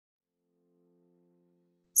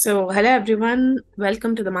Hello everyone.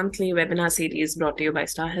 Welcome to the monthly webinar series brought to you by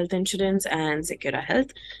Star Health Insurance and Securra Health.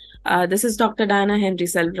 This is Dr. Dianna Henry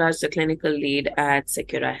Selvaraj, the clinical lead at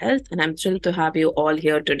Securra Health, and I'm thrilled to have you all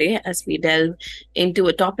here today as we delve into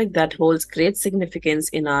a topic that holds great significance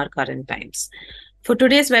in our current times. For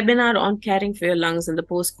today's webinar on caring for your lungs in the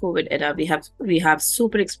post-COVID era, we have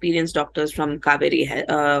super experienced doctors from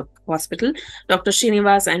Kauvery Hospital, Dr.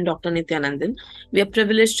 Srinivas and Dr. Nithiyanandan. We are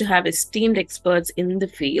privileged to have esteemed experts in the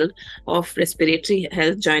field of respiratory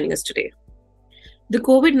health joining us today. The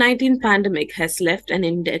COVID-19 pandemic has left an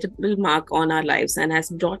indelible mark on our lives and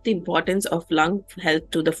has brought the importance of lung health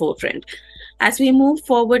to the forefront. As we move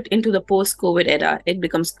forward into the post-COVID era, it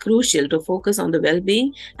becomes crucial to focus on the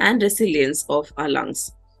well-being and resilience of our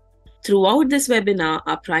lungs. Throughout this webinar,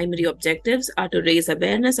 our primary objectives are to raise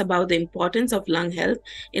awareness about the importance of lung health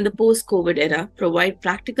in the post-COVID era, provide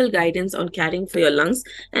practical guidance on caring for your lungs,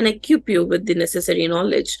 and equip you with the necessary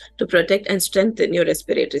knowledge to protect and strengthen your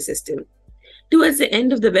respiratory system. Towards the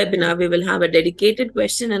end of the webinar, we will have a dedicated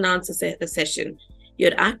question and answer session.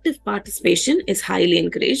 Your active participation is highly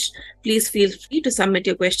encouraged. Please feel free to submit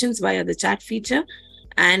your questions via the chat feature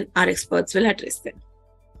and our experts will address them.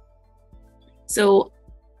 So,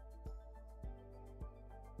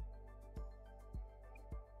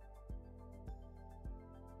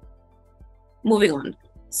 moving on.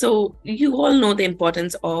 So you all know the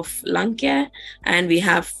importance of lung care, and we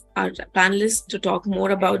have our panelists to talk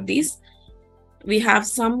more about these. We have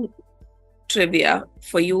some trivia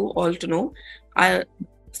for you all to know.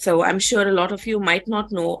 So I'm sure a lot of you might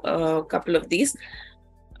not know a couple of these.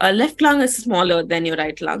 A left lung is smaller than your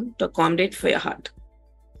right lung to accommodate for your heart.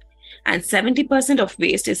 And 70% of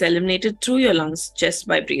waste is eliminated through your lungs just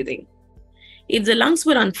by breathing. If the lungs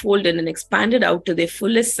were unfolded and expanded out to their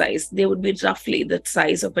fullest size, they would be roughly the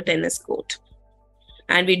size of a tennis court.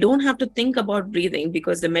 And we don't have to think about breathing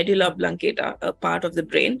because the medulla oblongata, a part of the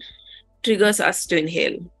brain, triggers us to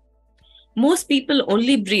inhale. Most people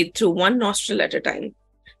only breathe through one nostril at a time.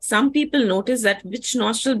 Some people notice that which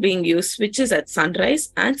nostril being used switches at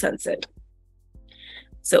sunrise and sunset.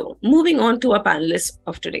 So moving on to our panelists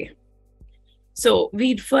of today. So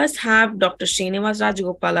we first have Dr. Srinivas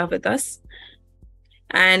Rajagopala with us,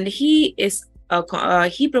 and he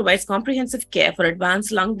provides comprehensive care for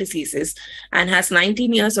advanced lung diseases and has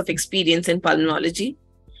 19 years of experience in pulmonology.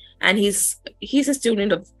 And he's a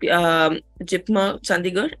student of JIPMER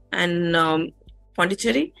Chandigarh and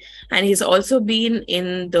Pondicherry, and he's also been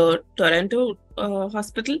in the Toronto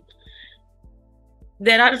hospital.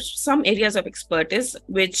 There are some areas of expertise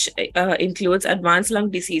which includes advanced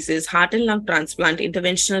lung diseases, heart and lung transplant,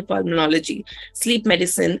 interventional pulmonology, sleep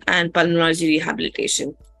medicine, and pulmonology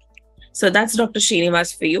rehabilitation. So that's Dr.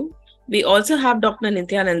 Srinivas for you. We also have Dr.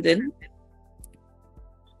 Nithiyanandan.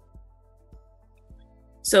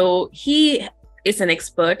 So he is an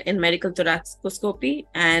expert in medical thoracoscopy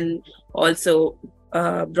and also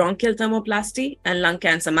bronchial thermoplasty and lung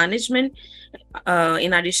cancer management,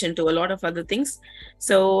 in addition to a lot of other things.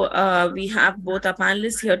 So we have both our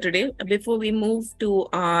panelists here today. Before we move to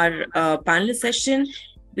our panelist session,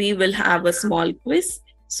 we will have a small quiz.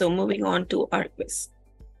 So moving on to our quiz.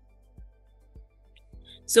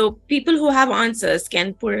 So people who have answers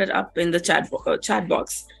can put it up in the chat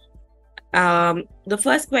box. The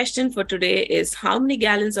first question for today is, how many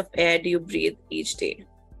gallons of air do you breathe each day?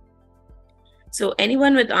 So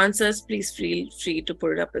anyone with answers, please feel free to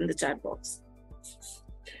put it up in the chat box.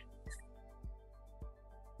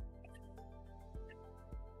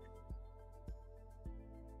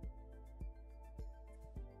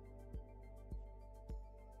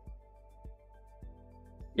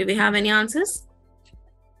 Do we have any answers?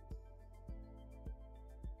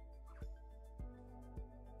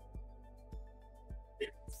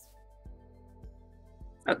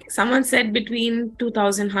 Okay, someone said between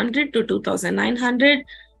 2100 to 2900.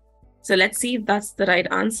 So let's see if that's the right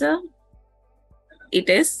answer. It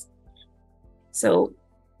is. So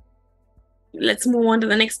let's move on to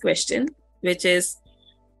the next question, which is,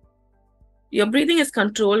 your breathing is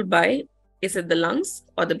controlled by, is it the lungs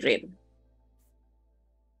or the brain?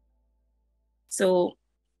 So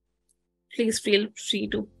please feel free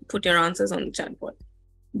to put your answers on the chat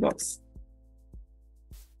box.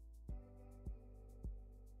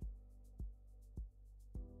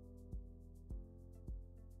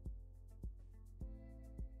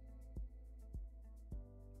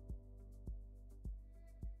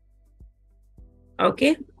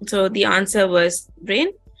 Okay, so the answer was brain.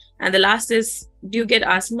 And the last is, do you get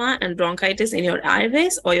asthma and bronchitis in your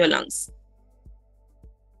airways or your lungs?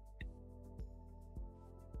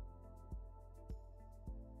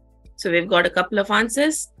 So we've got a couple of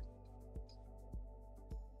answers.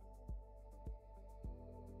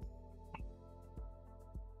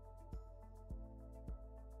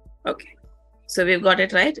 Okay. So we've got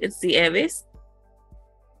it right. It's the airways.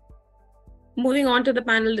 Moving on to the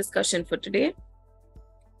panel discussion for today.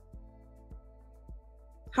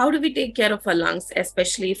 How do we take care of our lungs,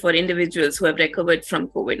 especially for individuals who have recovered from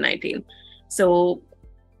COVID-19? So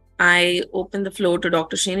I open the floor to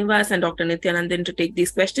Dr. Srinivas and Dr. Nithyanandan to take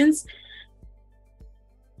these questions.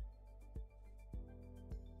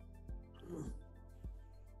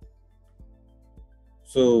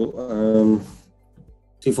 So,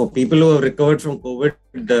 see, for people who have recovered from COVID,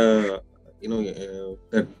 the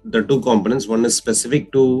two components. One is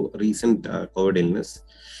specific to recent COVID illness,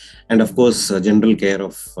 and of course, general care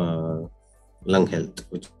of lung health,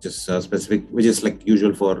 which is specific, which is like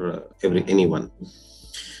usual for anyone.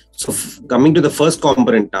 So, coming to the first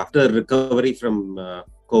component, after recovery from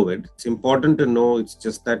COVID, it's important to know it's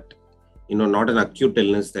just that not an acute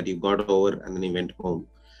illness that you got over and then you went home,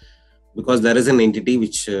 because there is an entity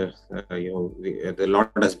which a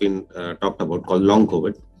lot has been talked about called long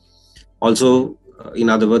COVID. Also,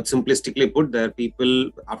 in other words, simplistically put, there are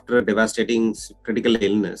people after a devastating critical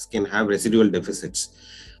illness can have residual deficits,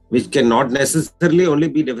 which cannot necessarily only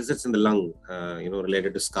be deficits in the lung,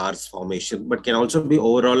 related to scars formation, but can also be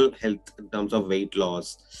overall health in terms of weight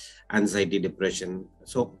loss, anxiety, depression.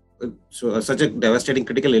 So such a devastating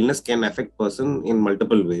critical illness can affect person in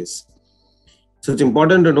multiple ways. So it's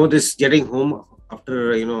important to know this: getting home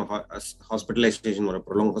after hospitalization or a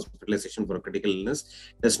prolonged hospitalization for a critical illness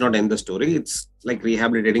does not end the story. It's like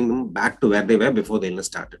rehabilitating them back to where they were before the illness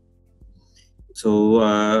started. So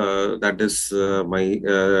that is my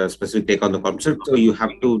specific take on the concept. So you have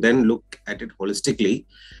to then look at it holistically,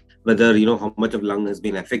 whether how much of lung has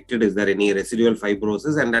been affected, is there any residual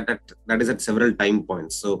fibrosis, and that is at several time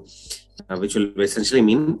points. So which will essentially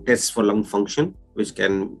mean tests for lung function, which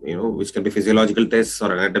can be physiological tests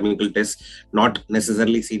or anatomical tests, not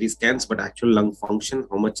necessarily CT scans, but actual lung function.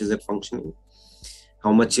 How much is it functioning?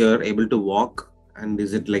 How much you're able to walk, and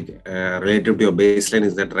is it like relative to your baseline?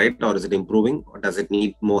 Is that right, or is it improving, or does it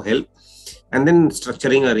need more help? And then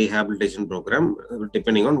structuring a rehabilitation program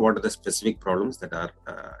depending on what are the specific problems that are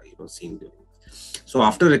seen during. So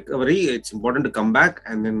after recovery, it's important to come back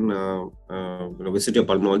and then visit your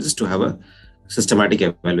pulmonologist to have a systematic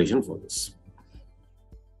evaluation for this.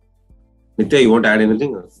 Nithya, you want to add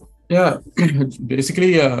anything? Yeah,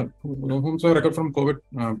 basically, whom so recovered from COVID,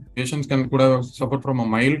 patients could have suffered from a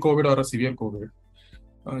mild COVID or a severe COVID.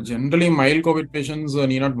 Generally, mild COVID patients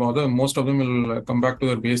need not bother. Most of them will come back to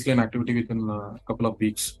their baseline activity within a couple of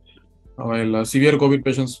weeks. While severe COVID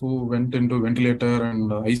patients who went into ventilator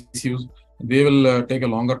and ICUs, they will take a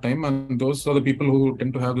longer time. And those are the people who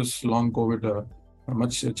tend to have this long COVID,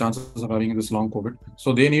 much chances of having this long COVID.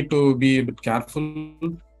 So they need to be a bit careful,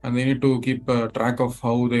 and they need to keep track of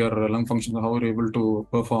how their lung function, how they're able to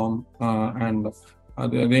perform.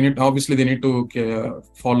 They need to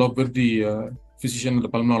follow up with the physician, the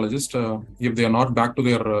pulmonologist, if they are not back to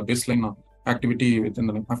their baseline activity within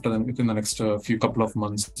the next couple of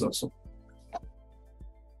months or so.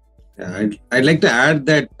 I'd like to add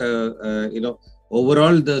that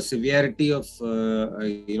overall the severity of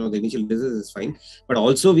the initial disease is fine, but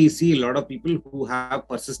also we see a lot of people who have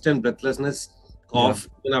persistent breathlessness, cough,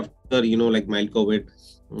 even after like mild COVID,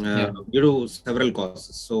 due to several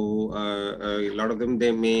causes. So a lot of them,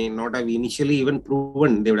 they may not have initially even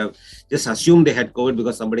proven. They would have just assumed they had COVID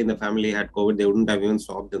because somebody in the family had COVID. They wouldn't have even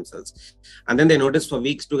swabbed themselves, and then they noticed for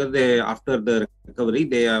weeks together, after the recovery,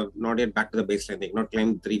 they are not yet back to the baseline. They cannot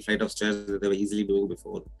climb 3 flights of stairs that they were easily doing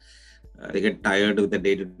before. They get tired with the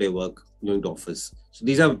day-to-day work, going to office. So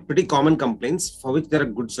these are pretty common complaints for which there are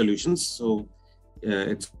good solutions. So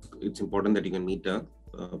it's important that you can meet a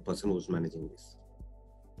person who's managing this.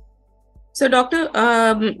 So, doctor,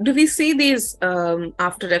 do we see these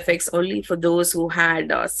after effects only for those who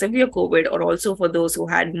had severe COVID, or also for those who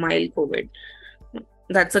had mild COVID?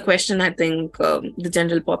 That's a question I think the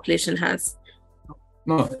general population has.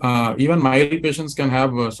 No, even mild patients can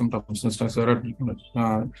have symptoms.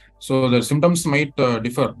 So the symptoms might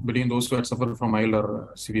differ between those who had suffered from mild or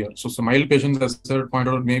severe. So mild patients, as I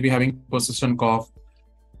pointed out, may be having persistent cough,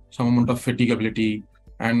 some amount of fatigability,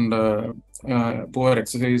 and poor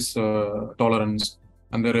exercise tolerance,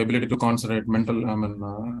 and their ability to concentrate,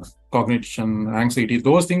 cognition, anxiety.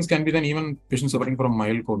 Those things can be then even patients suffering from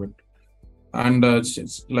mild COVID. And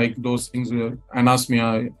it's like those things,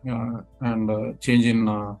 anosmia and change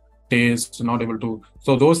in taste, not able to.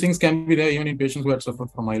 So those things can be there even in patients who had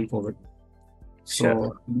suffered from mild COVID.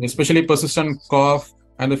 So especially persistent cough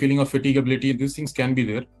and the feeling of fatigability, these things can be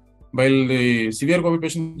there. While the severe COVID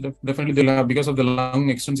patients, definitely they'll have, because of the lung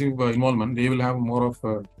extensive involvement, they will have more of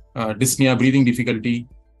dyspnea, breathing difficulty,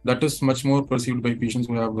 that is much more perceived by patients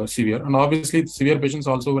who have severe. And obviously, severe patients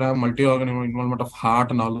also will have multi-organ involvement of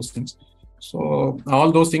heart and all those things. So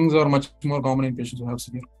all those things are much more common in patients who have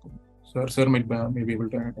severe. Sir may be able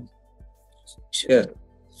to add. Sure.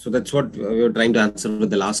 So that's what we were trying to answer with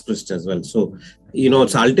the last question as well. So,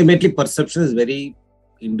 so ultimately perception is very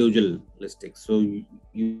individualistic. So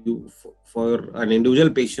for an individual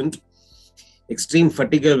patient, extreme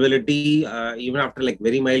fatigability, even after like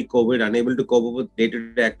very mild COVID, unable to cope up with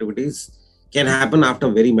day-to-day activities, can happen after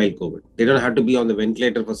very mild COVID. They don't have to be on the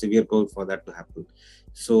ventilator for severe COVID for that to happen.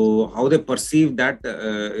 So how they perceive that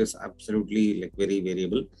is absolutely like very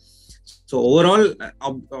variable. So overall,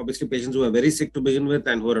 obviously patients who are very sick to begin with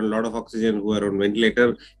and who are on a lot of oxygen, who are on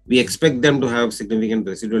ventilator, we expect them to have significant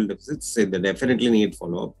residual deficits. So they definitely need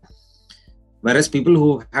follow-up. Whereas people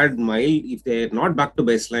who had mild, if they're not back to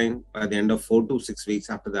baseline by the end of 4 to 6 weeks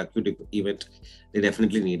after the acute event, they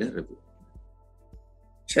definitely need a review.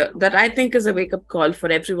 Sure. That I think is a wake-up call for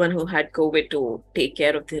everyone who had COVID to take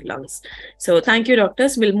care of their lungs. So thank you,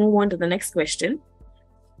 doctors. We'll move on to the next question,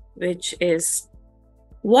 which is,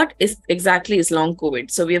 what is exactly is long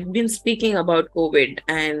COVID? So we have been speaking about COVID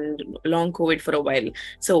and long COVID for a while.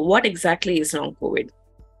 So what exactly is long COVID?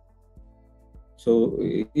 So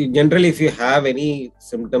generally, if you have any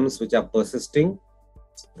symptoms which are persisting,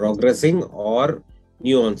 progressing, or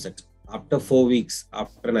new onset after 4 weeks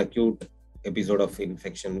after an acute episode of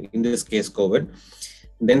infection, in this case COVID,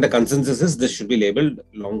 then the consensus is this should be labeled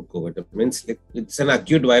long COVID. It means it's an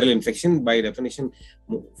acute viral infection. By definition,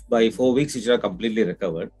 by 4 weeks, it should have completely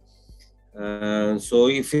recovered. So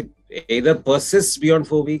if it either persists beyond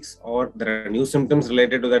 4 weeks, or there are new symptoms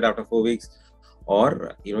related to that after 4 weeks,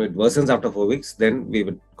 or it worsens after 4 weeks, then we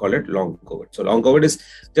would call it long COVID. So long COVID is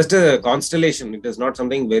just a constellation. It is not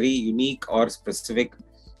something very unique or specific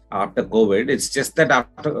after COVID. It's just that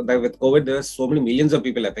after that, with COVID, there are so many millions of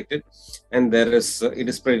people affected, and it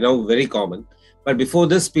is pretty now very common. But before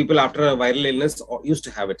this, people after a viral illness used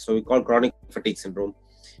to have it. So we call chronic fatigue syndrome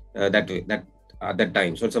at that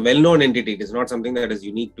time. So it's a well-known entity. It is not something that is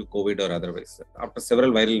unique to COVID or otherwise. After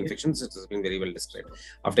several viral infections, it has been very well described.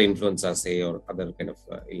 After influenza, say, or other kind of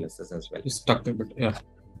illnesses as well. It's stuck a bit, yeah.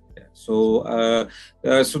 So,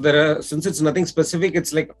 so there are, since it's nothing specific,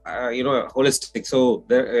 it's like holistic. So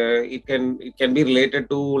there, it can be related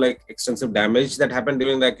to like extensive damage that happened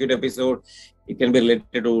during the acute episode. It can be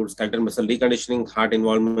related to skeletal muscle deconditioning, heart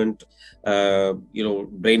involvement,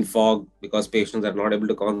 brain fog because patients are not able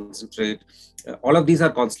to concentrate. All of these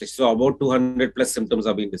are constellations. So about 200 plus symptoms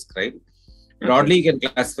are being described. Broadly, you can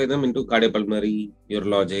classify them into cardiopulmonary,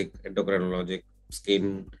 urologic, endocrinologic,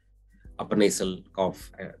 skin, upper nasal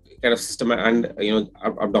cough, kind of system, and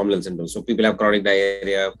abdominal symptoms. So people have chronic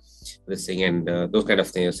diarrhea, this thing, and those kind of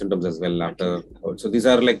things, symptoms as well after. So these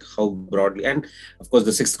are like how broadly, and of course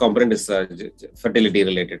the sixth component is fertility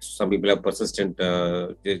related. So some people have persistent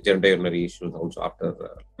genitourinary issues also after.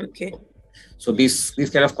 Okay. So these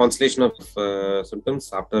kind of constellation of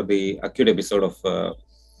symptoms after the acute episode of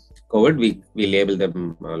COVID, we label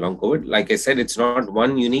them long COVID. Like I said, it's not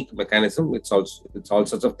one unique mechanism. It's all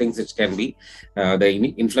sorts of things which can be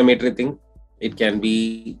the inflammatory thing. It can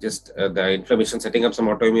be just the inflammation setting up some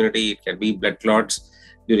autoimmunity. It can be blood clots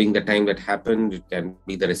during the time that happened. It can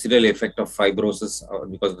be the residual effect of fibrosis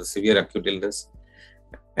because of the severe acute illness.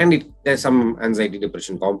 And there's some anxiety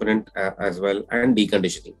depression component as well, and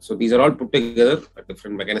deconditioning. So these are all put together.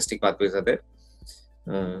 Different mechanistic pathways are there.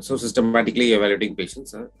 So systematically evaluating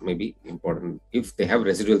patients may be important if they have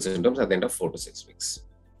residual symptoms at the end of 4 to 6 weeks,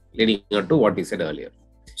 leading on to what we said earlier.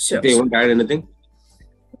 Sure. If they won't add anything?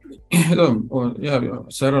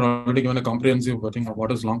 Sarah already given a comprehensive thing of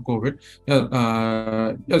what is long COVID.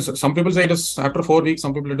 Yes, some people say it is after 4 weeks,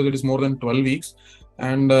 some people say it is more than 12 weeks.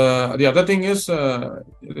 And the other thing is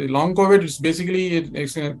long COVID is basically a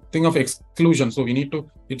thing of exclusion. So we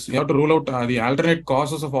have to rule out the alternate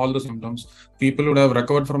causes of all the symptoms. People would have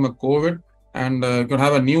recovered from a COVID and could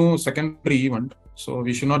have a new secondary event. So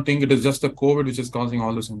we should not think it is just the COVID which is causing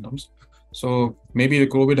all the symptoms. So maybe the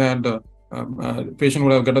COVID had patient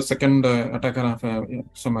would have got a second attack of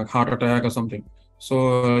some heart attack or something.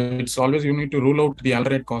 So it's always you need to rule out the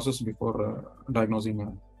alternate causes before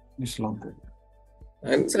diagnosing this long COVID.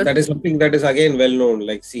 And that is something that is again well known.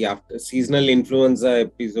 Like, see, after seasonal influenza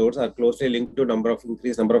episodes are closely linked to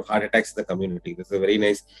increased number of heart attacks in the community. This is a very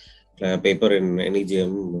nice paper in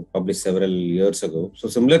NEGM published several years ago. So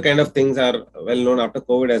similar kind of things are well known after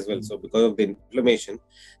COVID as well. So because of the inflammation,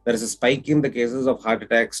 there is a spike in the cases of heart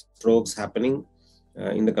attacks, strokes happening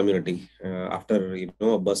in the community after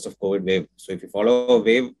a burst of COVID wave. So if you follow a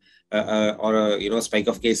wave or a spike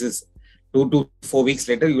of cases 2 to 4 weeks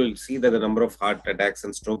later, you will see that the number of heart attacks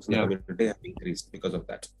and strokes in the community have increased because of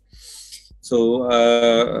that. So,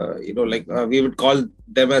 we would call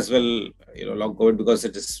them as well, long COVID, because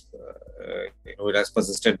it is, it has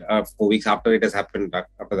persisted 4 weeks after it has happened,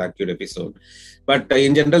 after the acute episode. But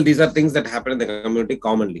in general, these are things that happen in the community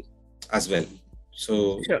commonly as well.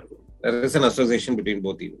 So, there is an association between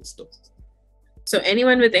both events, though. So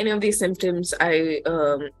anyone with any of these symptoms, I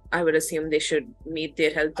would assume they should meet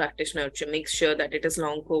their health practitioner to make sure that it is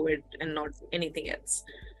long COVID and not anything else.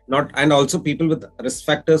 And also people with risk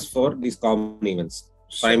factors for these common events,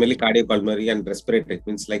 primarily cardiopulmonary and respiratory. It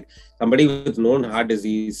means like somebody with known heart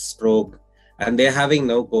disease, stroke, and they're having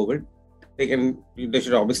now COVID. They would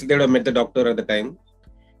have met the doctor at the time.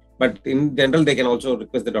 But in general, they can also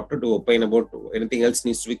request the doctor to opine about anything else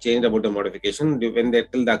needs to be changed about the modification till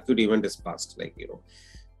the acute event is passed, like,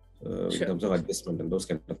 in terms of adjustment and those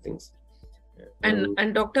kind of things.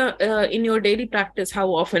 And doctor, in your daily practice,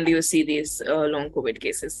 how often do you see these long COVID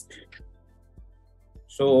cases?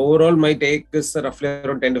 So overall, my take is roughly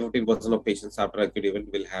around 10 to 15% of patients after acute event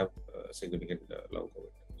will have significant long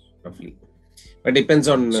COVID, roughly. But it depends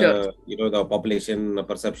on the population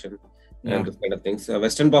perception. And those kind of things.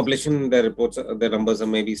 Western population, the numbers are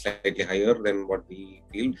maybe slightly higher than what we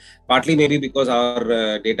feel. Partly maybe because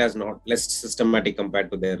our data is not less systematic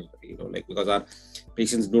compared to their, because our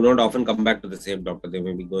patients do not often come back to the same doctor. They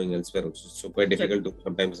may be going elsewhere also. So quite difficult to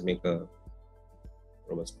sometimes make a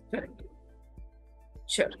robust.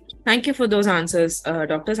 Sure. Thank you for those answers,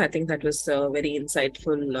 doctors. I think that was a very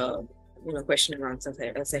insightful, question and answer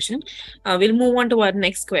session. We'll move on to our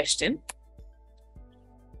next question.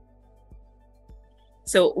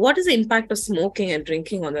 So what is the impact of smoking and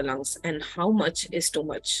drinking on the lungs, and how much is too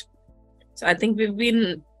much? So I think we've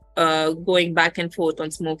been going back and forth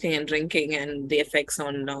on smoking and drinking and the effects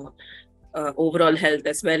on overall health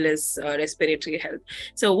as well as respiratory health.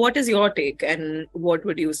 So what is your take and what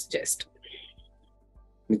would you suggest?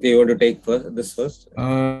 Nitya, you want to take this first?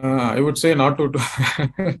 I would say not to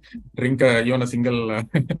drink even a single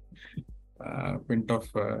pint of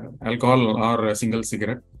alcohol or a single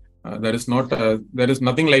cigarette. There is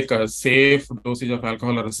nothing like a safe dosage of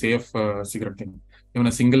alcohol or a safe cigarette thing. Even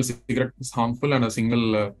a single cigarette is harmful, and a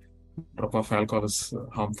single drop of alcohol is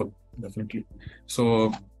harmful, definitely.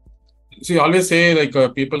 So, you always say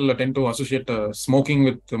like people tend to associate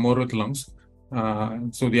smoking more with lungs.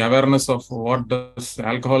 So the awareness of what does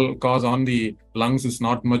alcohol cause on the lungs is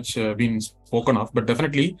not much being spoken of, but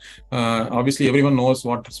definitely, obviously everyone knows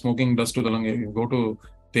what smoking does to the lung. You go to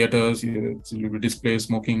theaters, you display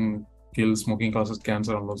smoking kills, smoking causes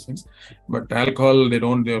cancer, all those things. But alcohol, they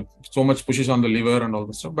so much pushes on the liver and all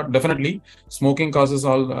this stuff. But definitely, smoking causes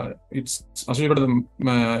it's associated with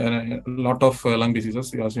a lot of lung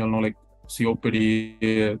diseases. As you all know, like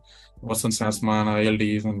COPD, worsens asthma,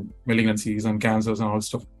 ILDs, and malignancies, and cancers, and all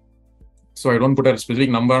stuff. So I don't put a specific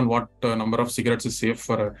number on what number of cigarettes is safe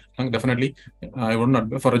for a lung. Definitely, I would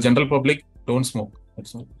not. For a general public, don't smoke.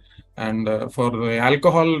 That's all. And for the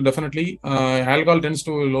alcohol, definitely, alcohol tends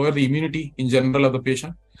to lower the immunity in general of the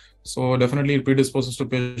patient. So definitely it predisposes to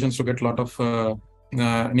patients to get a lot of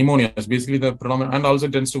pneumonias, basically the predominant, and also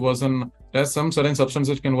tends to worsen. There's some certain substances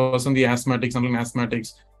which can worsen the asthmatics, and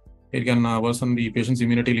asthmatics. It can worsen the patient's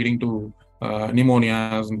immunity, leading to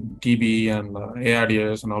pneumonias, TB, and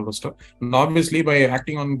ARDS, and all those stuff. And obviously, by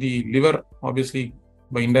acting on the liver, obviously,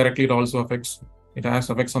 by indirectly, it also affects. It has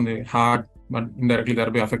effects on the heart, but indirectly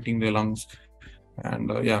thereby affecting the lungs.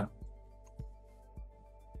 And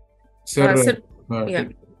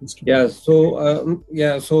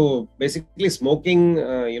So basically smoking,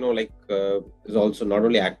 is also not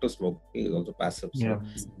only active smoking, is also passive. So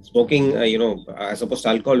smoking, as opposed to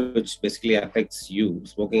alcohol, which basically affects you,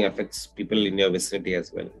 smoking affects people in your vicinity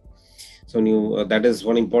as well. So that is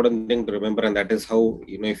one important thing to remember, and that is how,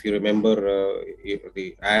 if you remember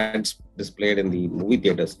the ads displayed in the movie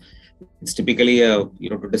theaters, it's typically to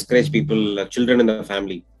discourage people, children in the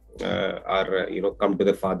family come to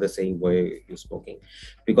the father saying, "Boy, you smoking,"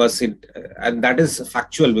 because and that is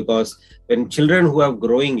factual, because when children who have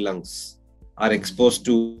growing lungs are exposed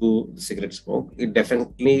to cigarette smoke, it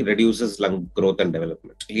definitely reduces lung growth and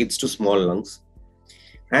development, leads to small lungs,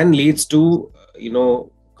 and leads to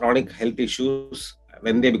chronic health issues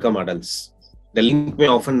when they become adults. The link may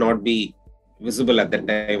often not be visible at that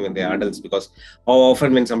time when they are adults, because how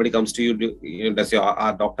often when somebody comes to you, does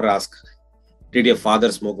our doctor ask, did your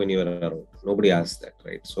father smoke when you were around? Nobody asks that,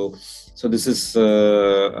 right? So this is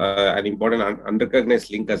an important unrecognized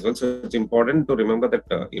link as well. So it's important to remember that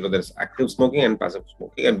there's active smoking and passive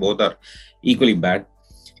smoking, and both are equally bad.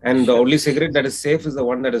 And the only cigarette that is safe is the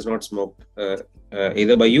one that is not smoked,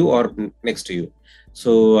 either by you or next to you.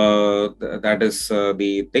 So that is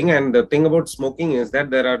the thing. And the thing about smoking is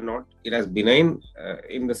that it has benign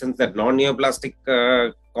in the sense that non-neoplastic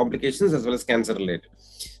complications as well as cancer related.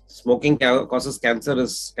 Smoking causes cancer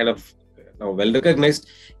is kind of now well recognized.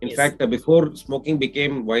 In fact, before smoking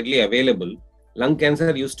became widely available, lung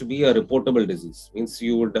cancer used to be a reportable disease. Means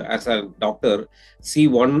you would, as a doctor, see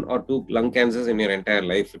 1 or 2 lung cancers in your entire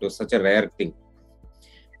life. It was such a rare thing.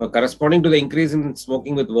 Corresponding to the increase in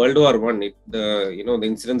smoking with World War I, the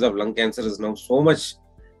incidence of lung cancer is now so much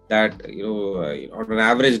that on an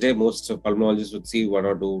average day, most pulmonologists would see 1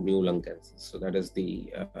 or 2 new lung cancers. So that is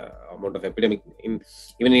the amount of epidemic. Even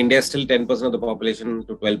in India, still 10% of the population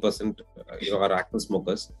to 12% are active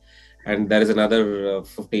smokers, and there is another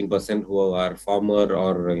 15% who are former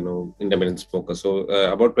or intermittent smokers. So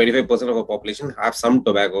about 25% of our population have some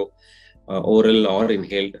tobacco, oral or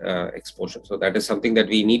inhaled exposure. So that is something that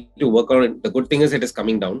we need to work on. The good thing is it is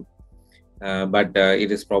coming down. But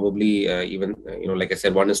it is probably even, like I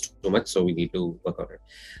said, 1 is too much, so we need to work on it.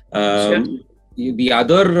 The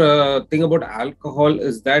other thing about alcohol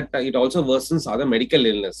is that it also worsens other medical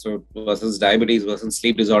illness. So it worsens diabetes, worsens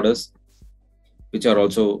sleep disorders, which are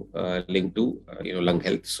also linked to lung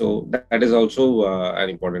health. So that is also an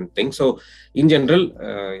important thing. So in general,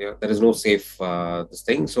 there is no safe this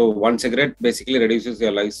thing. So 1 cigarette basically reduces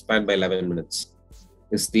your lifespan by 11 minutes.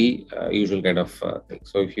 Is the usual kind of thing.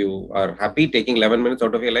 So if you are happy taking 11 minutes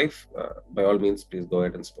out of your life, by all means, please go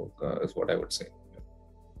ahead and smoke, is what I would say.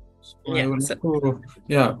 I would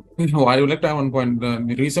like to have one point.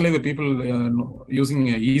 Recently, the people using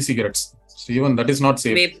e-cigarettes, so even that is not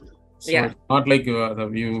safe. Vape. So it's not like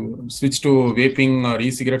you switch to vaping or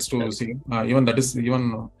e-cigarettes to even that is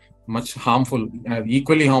even much harmful,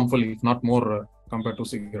 equally harmful, if not more, compared to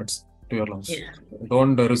cigarettes to your lungs.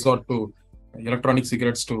 Don't resort to electronic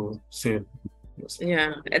cigarettes to save.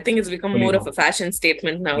 I think it's become more of a fashion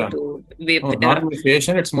statement now to vape. Not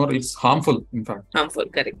fashion, it's harmful, in fact. Harmful,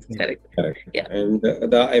 correct. Yeah. And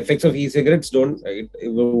the effects of e-cigarettes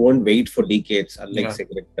it won't wait for decades, unlike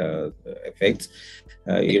cigarette effects.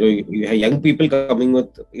 You have young people coming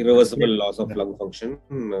with irreversible loss of lung function.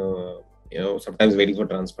 Sometimes waiting for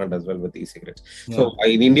transplant as well with e-cigarettes. So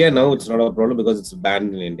in India now, it's not a problem because it's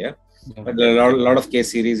banned in India. But there are a lot of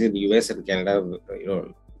case series in the US and Canada.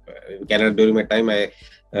 In Canada during my time,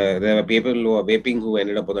 there were people who were vaping who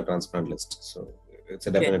ended up on the transplant list. So it's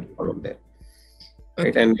a definite problem there.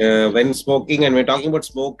 Right? And when smoking, and we're talking about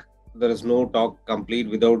smoke, there is no talk complete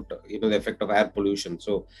without the effect of air pollution.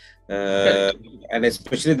 So and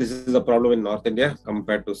especially this is a problem in North India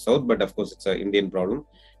compared to South, but of course it's an Indian problem.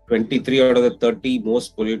 23 out of the 30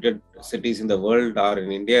 most polluted cities in the world are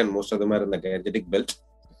in India, and most of them are in the Gangetic Belt.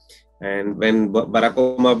 And when Barack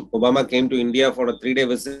Obama came to India for a 3-day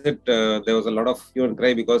visit, there was a lot of hue and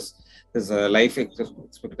cry because his life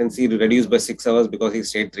expectancy reduced by 6 hours because he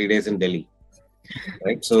stayed 3 days in Delhi.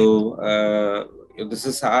 Right. So this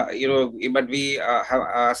is but we have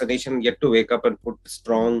as a nation yet to wake up and put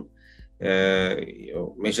strong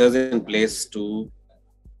measures in place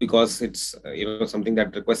because it's something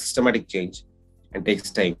that requires systematic change and takes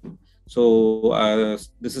time. So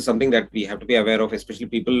this is something that we have to be aware of, especially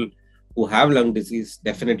people who have lung disease.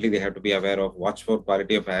 Definitely they have to be aware of, watch for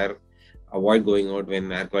quality of air, avoid going out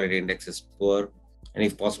when air quality index is poor, and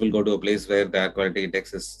if possible go to a place where the air quality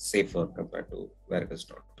index is safer compared to where it is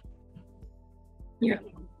not.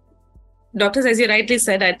 Doctors, as you rightly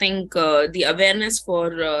said, I think the awareness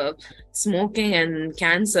for smoking and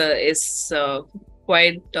cancer is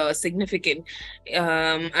quite significant.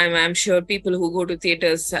 I'm sure people who go to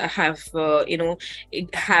theaters have the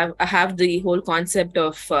whole concept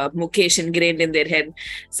of Mukesh ingrained in their head.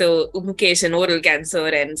 So Mukesh and oral cancer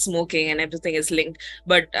and smoking and everything is linked.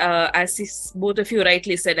 But as both of you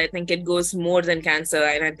rightly said, I think it goes more than cancer,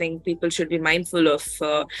 and I think people should be mindful of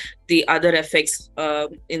the other effects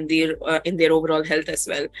in their overall health as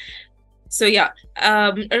well. So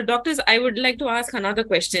doctors, I would like to ask another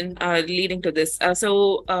question leading to this.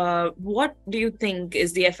 So what do you think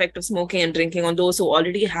is the effect of smoking and drinking on those who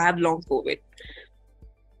already have long COVID?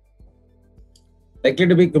 Likely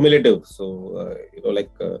to be cumulative. So,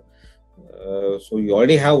 so you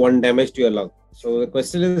already have one damage to your lung. So the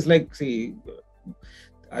question is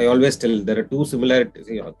I always tell there are two similarities,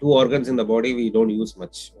 two organs in the body we don't use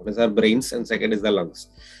much. One is our brains and second is the lungs.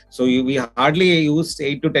 So we hardly use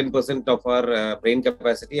 8 to 10% of our brain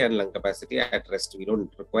capacity and lung capacity at rest. We don't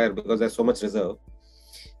require because there's so much reserve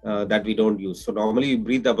that we don't use. So normally you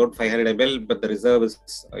breathe about 500 ml, but the reserve is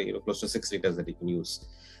close to 6 liters that you can use.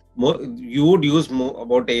 You would use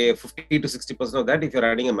about a 50 to 60% of that if you're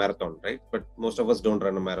running a marathon, right? But most of us don't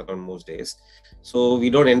run a marathon most days. So we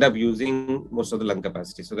don't end up using most of the lung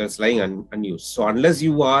capacity. So that's lying unused. So unless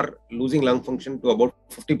you are losing lung function to about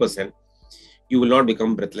 50%, you will not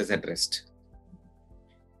become breathless at rest.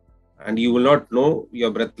 And you will not know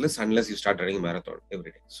you're breathless unless you start running a marathon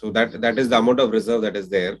every day. So that is the amount of reserve that is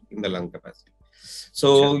there in the lung capacity.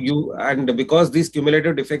 So because these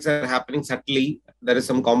cumulative defects are happening subtly, there is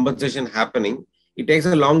some compensation happening. It takes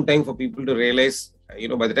a long time for people to realize,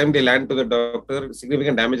 by the time they land to the doctor,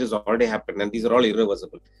 significant damage has already happened, and these are all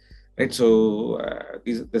irreversible. Right, so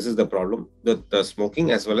this is the problem with the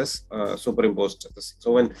smoking as well as superimposed.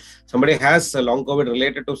 So when somebody has a long COVID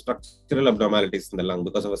related to structural abnormalities in the lung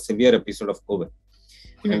because of a severe episode of COVID,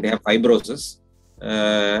 and they have fibrosis,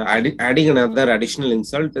 adding another additional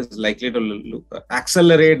insult is likely to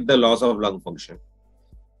accelerate the loss of lung function,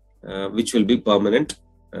 which will be permanent,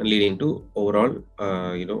 leading to overall,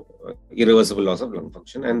 irreversible loss of lung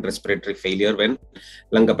function and respiratory failure when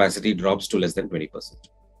lung capacity drops to less than 20%.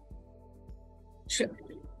 Sure.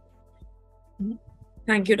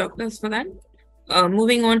 Thank you, doctors, for that.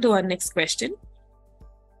 Moving on to our next question.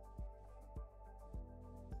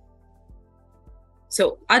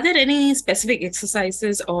 So, are there any specific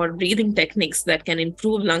exercises or breathing techniques that can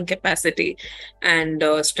improve lung capacity and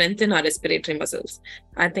strengthen our respiratory muscles?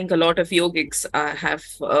 I think a lot of yogics have,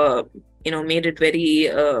 made it very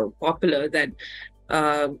popular that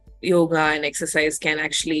yoga and exercise can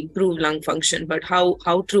actually improve lung function. But how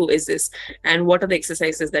true is this? And what are the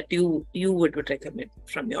exercises that you would recommend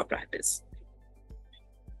from your practice?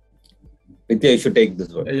 Nithya, you should take this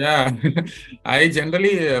one. Yeah, I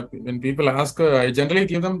generally, when people ask, I generally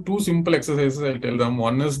give them two simple exercises. I tell them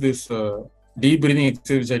one is this deep breathing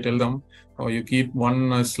exercise, which I tell them, or you keep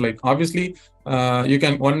one is like, obviously, you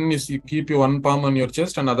can, one is you keep your one palm on your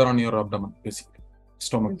chest and other on your abdomen, basically,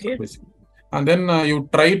 stomach, basically. And then you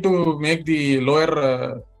try to make the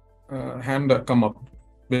lower hand come up,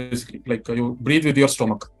 basically, like you breathe with your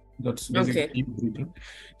stomach. That's basically deep breathing.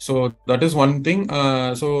 So that is one thing.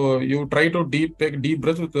 So you try to take deep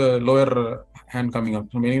breath with the lower hand coming up,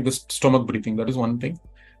 so meaning the stomach breathing. That is one thing.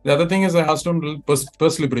 The other thing is I asked them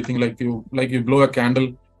pursely breathing, like you blow a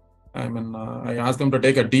candle. I mean, I asked them to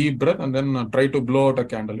take a deep breath and then try to blow out a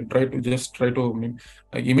candle. You try to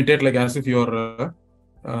imitate like as if you're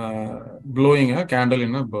blowing a candle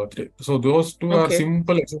in a birthday. So those two are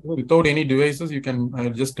simple exercises without any devices. I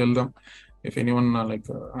just tell them. If anyone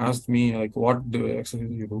asked me like what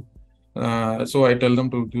exercises you do, so I tell them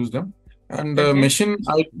to use them. And machine,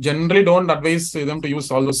 I generally don't advise them to use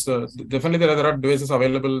all those. Definitely there are devices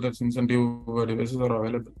available. That's incentive devices are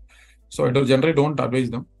available. So I generally don't advise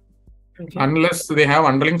them unless they have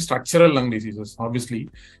underlying structural lung diseases. Obviously,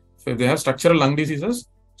 if they have structural lung diseases,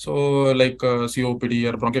 so like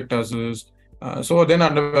COPD or bronchiectasis. So then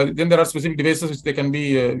there are specific devices which they can be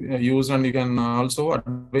used, and you can also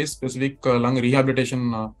advise specific lung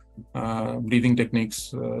rehabilitation breathing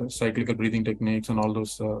techniques, cyclical breathing techniques, and all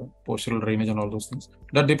those postural drainage and all those things.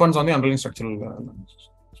 That depends on the underlying structural lungs.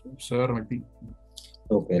 Sir, might be.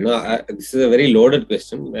 Okay, no, this is a very loaded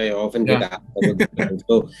question. I often get asked about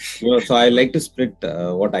this. So I like to split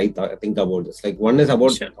what I think about this. Like one is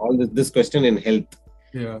about all this question in health.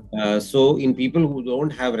 Yeah. So in people who don't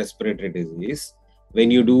have respiratory disease,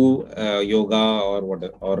 when you do yoga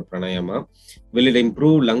or pranayama, will it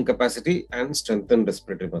improve lung capacity and strengthen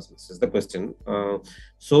respiratory muscles? Is the question.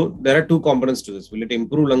 So there are two components to this. Will it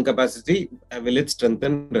improve lung capacity? Will it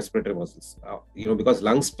strengthen respiratory muscles? Because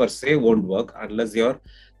lungs per se won't work unless you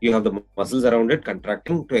have the muscles around it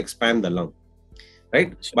contracting to expand the lung,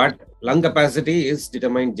 right? But lung capacity is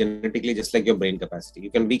determined genetically, just like your brain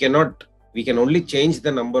capacity. We can only change the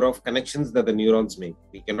number of connections that the neurons make.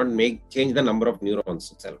 We cannot change the number of neurons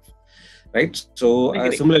itself, right? So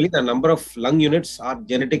similarly, the number of lung units are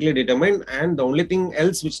genetically determined, and the only thing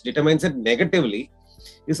else which determines it negatively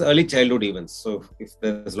is early childhood events. So if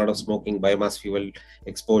there's a lot of smoking, biomass fuel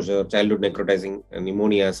exposure, childhood necrotizing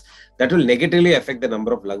pneumonias, that will negatively affect the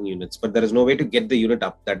number of lung units. But there is no way to get the unit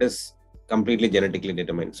up. That is completely genetically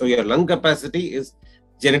determined. So your lung capacity is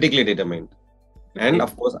genetically determined, and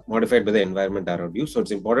of course modified by the environment around you. So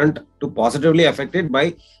it's important to positively affect it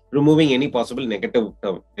by removing any possible negative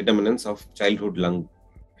determinants of childhood lung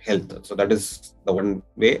health. So that is the one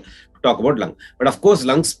way to talk about lung. But of course,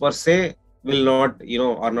 lungs per se will not,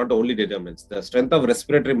 are not only determinants. The strength of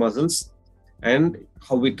respiratory muscles and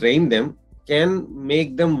how we train them can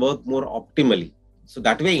make them work more optimally. So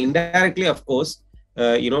that way, indirectly, of course,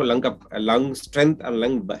 lung strength and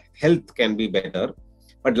lung health can be better.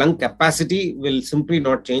 But lung capacity will simply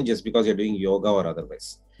not change just because you're doing yoga or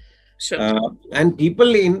otherwise. So that is the Sure. And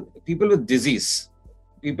people with disease,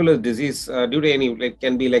 due to any, like,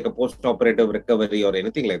 can be like a post-operative recovery or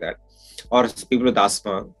anything like that, or people with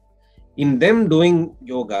asthma, in them doing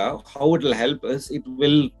yoga, how it will help is it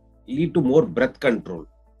will lead to more breath control.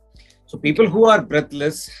 So people who are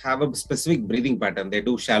breathless have a specific breathing pattern. They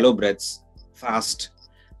do shallow breaths, fast,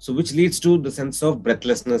 so which leads to the sense of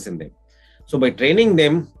breathlessness in them. So by training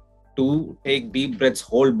them to take deep breaths,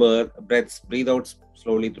 hold breaths, breathe out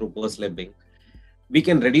slowly through pursed lipping, we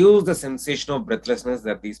can reduce the sensation of breathlessness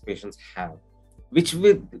that these patients have, which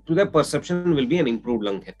to their perception will be an improved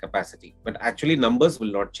lung capacity. But actually numbers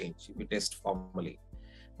will not change if you test formally.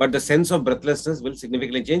 But the sense of breathlessness will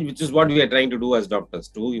significantly change, which is what we are trying to do as doctors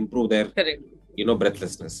to improve their,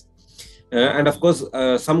 breathlessness. And of course,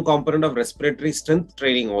 some component of respiratory strength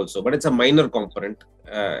training also, but it's a minor component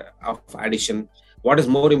of addition. What is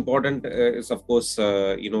more important is, of course,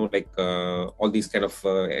 all these kind of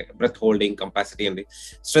breath holding capacity and the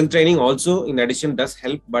strength training also, in addition, does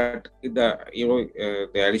help, but the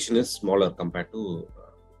addition is smaller compared to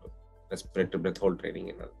respiratory breath hold training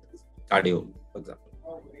in cardio, for example.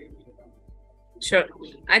 Sure.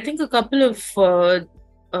 I think a couple of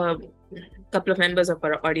members of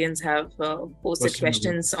our audience have posted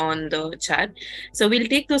questions on the chat. So we'll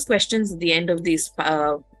take those questions at the end of these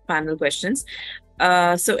panel questions.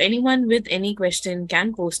 So anyone with any question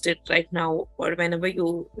can post it right now or whenever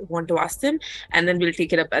you want to ask them, and then we'll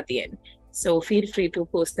take it up at the end. So feel free to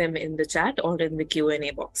post them in the chat or in the Q&A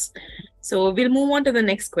box. So we'll move on to the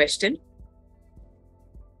next question.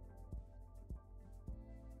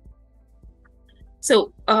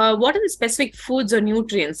 So what are the specific foods or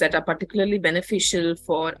nutrients that are particularly beneficial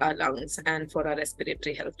for our lungs and for our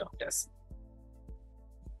respiratory health, doctors?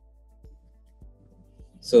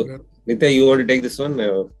 So, Nitya, you want to take this one?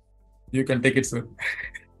 You can take it, sir.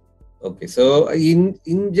 Okay, so in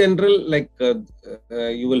general, like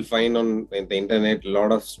you will find on the internet a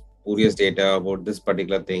lot of spurious data about this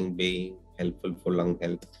particular thing being helpful for lung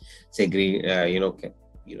health. Say green,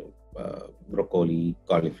 broccoli,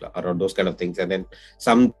 cauliflower, or those kind of things, and then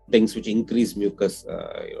some things which increase mucus,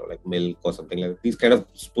 like milk or something like that. These kind of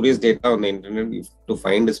spurious data on the internet to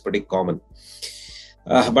find is pretty common.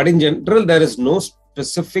 But in general, there is no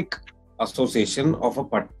specific association of a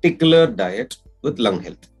particular diet with lung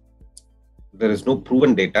health. There is no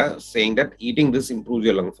proven data saying that eating this improves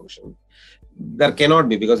your lung function. There cannot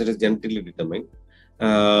be, because it is genetically determined.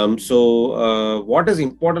 So what is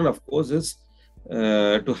important, of course, is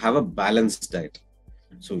to have a balanced diet.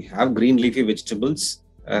 So we have green leafy vegetables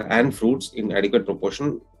and fruits in adequate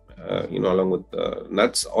proportion, along with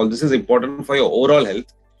nuts. All this is important for your overall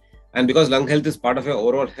health. And because lung health is part of your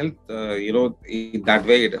overall health, that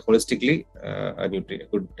way, holistically, a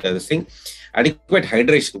good thing. Adequate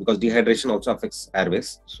hydration, because dehydration also affects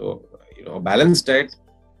airways. So, a balanced diet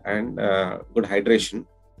and good hydration,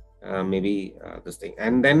 maybe this thing.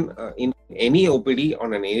 And then in any OPD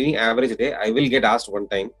on any average day, I will get asked one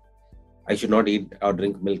time, I should not eat or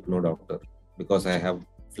drink milk, no doctor, because I have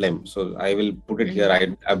phlegm. So I will put it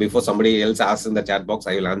here. Before somebody else asks in the chat box,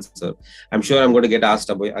 I will answer. I'm sure I'm going to get asked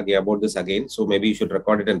about this again. So maybe you should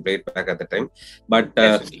record it and play it back at the time. But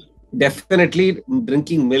definitely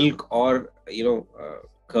drinking milk or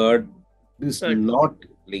curd is not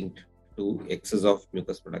linked to excess of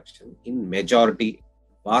mucus production in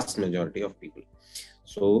vast majority of people.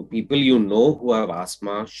 So people who have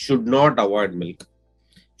asthma should not avoid milk,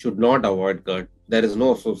 should not avoid curd. There is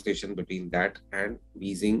no association between that and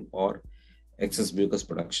wheezing or excess mucus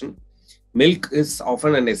production. Milk is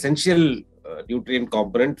often an essential nutrient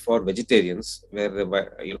component for vegetarians, where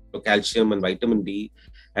the calcium and vitamin D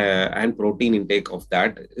and protein intake of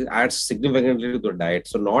that adds significantly to the diet.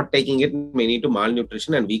 So not taking it may lead to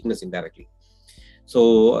malnutrition and weakness indirectly.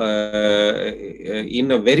 So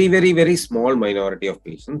in a very, very, very small minority of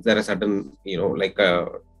patients, there are certain, like a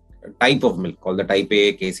type of milk called the type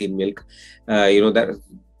A casein milk, that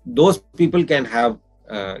those people can have,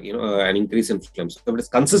 an increase in phlegm. So if it's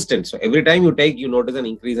consistent, so every time you take, you notice an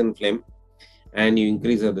increase in phlegm and you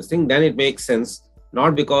increase this thing, then it makes sense.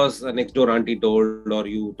 Not because a next door auntie told or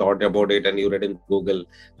you thought about it and you read in Google.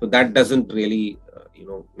 So that doesn't really,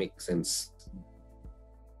 make sense.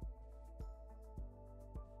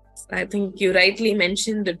 I think you rightly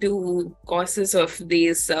mentioned the two causes of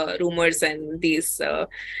these rumors and these,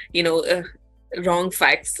 wrong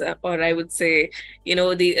facts, or I would say,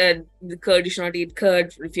 the curd, you should not eat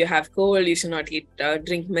curd if you have cold. You should not eat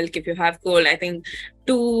drink milk if you have cold. I think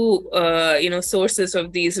two sources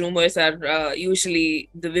of these rumors are usually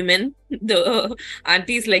the women, the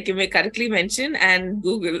aunties, like you may correctly mention, and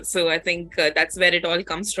Google. So I think that's where it all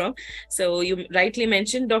comes from. So you rightly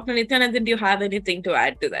mentioned, Dr. Nityanandan. Do you have anything to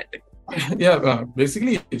add to that? Yeah,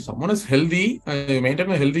 basically, if someone is healthy,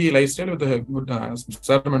 maintain a healthy lifestyle with a good, as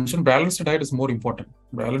sir mentioned, balanced diet is more important.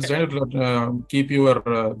 Balanced diet will keep your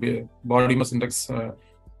body mass index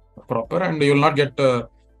proper, and you will not get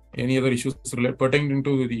any other issues pertaining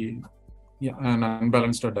to an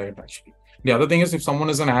unbalanced diet. Actually, the other thing is, if someone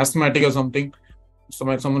is an asthmatic or something,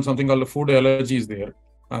 something called a food allergy is there.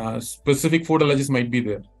 Specific food allergies might be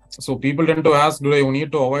there. So people tend to ask, do I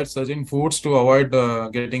need to avoid certain foods to avoid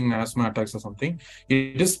getting asthma attacks or something?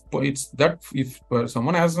 It's that if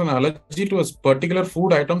someone has an allergy to a particular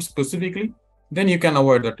food item specifically, then you can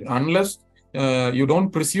avoid that. Unless you don't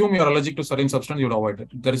presume you're allergic to certain substance, you'd avoid it.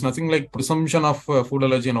 There is nothing like presumption of food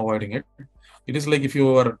allergy and avoiding it. It is like if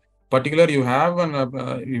you are particular, you have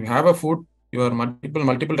a food, you are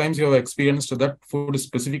multiple times you have experienced that food is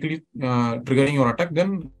specifically triggering your attack,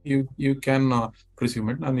 then you can presume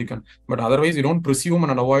it, and you can. But otherwise, you don't presume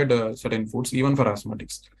and avoid certain foods, even for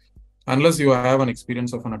asthmatics, unless you have an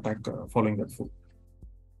experience of an attack following that food.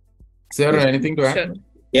 Is there anything to add? Sure.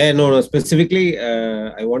 Yeah, no. Specifically,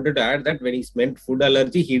 I wanted to add that when he meant food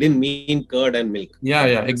allergy, he didn't mean curd and milk. Yeah,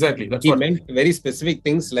 exactly. That's he meant very specific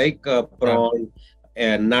things like prawn,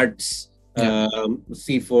 nuts,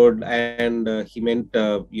 seafood, and he meant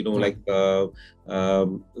like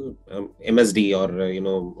MSD or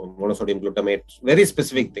monosodium glutamate. Very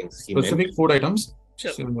specific things. Specific food items.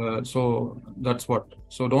 Sure. So that's what.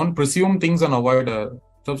 So don't presume things and avoid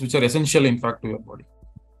stuff which are essential, in fact, to your body.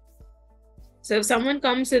 So if someone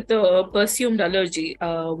comes with a presumed allergy,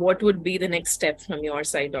 what would be the next step from your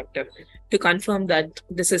side, doctor, to confirm that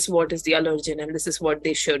this is what is the allergen and this is what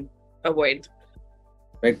they should avoid?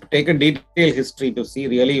 Right, to take a detailed history to see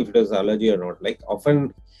really if it is allergy or not. Like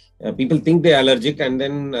often people think they're allergic and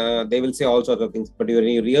then they will say all sorts of things. But when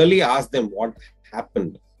you really ask them what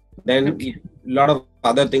happened, then a lot of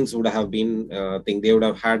other things would have been they would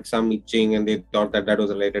have had some itching and they thought that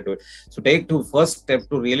was related to it. So take to first step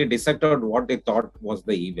to really dissect out what they thought was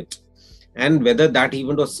the event and whether that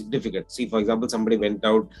event was significant. See, for example, somebody went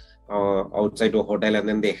out outside to a hotel and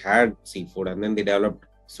then they had seafood and then they developed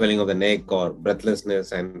swelling of the neck or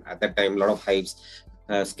breathlessness, and at that time a lot of hives,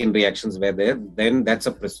 skin reactions were there. Then that's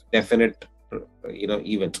a definite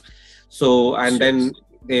event. So then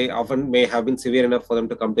they often may have been severe enough for them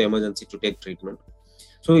to come to emergency to take treatment.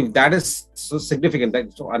 So if that is so significant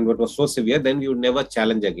and what was so severe, then we would never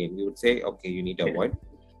challenge again. We would say, okay, you need to avoid.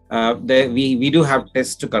 We do have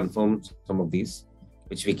tests to confirm some of these,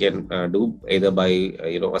 which we can do either by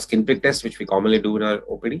a skin prick test, which we commonly do in our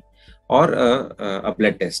OPD, or a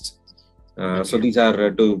blood test. So these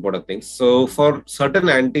are two important things. So for certain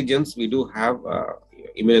antigens, we do have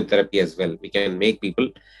immunotherapy as well. We can make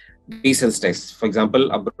people desensitized. For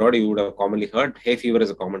example, abroad you would have commonly heard hay fever is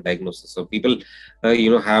a common diagnosis. So people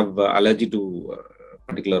have allergy to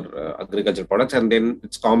particular agricultural products, and then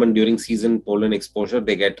it's common during season pollen exposure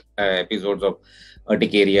they get episodes of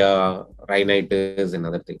urticaria, rhinitis, and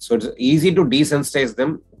other things. So it's easy to desensitize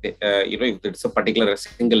them if it's a particular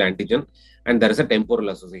single antigen and there is a temporal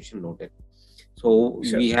association noted. So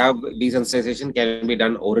we have desensitization can be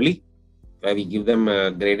done orally, where we give them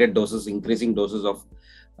graded doses, increasing doses of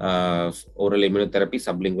oral immunotherapy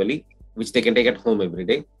sublingually, which they can take at home every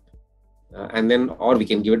day. And then, or we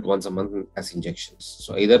can give it once a month as injections.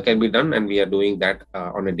 So either can be done, and we are doing that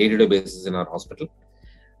on a day-to-day basis in our hospital.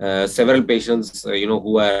 Several patients,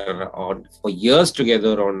 who are on for years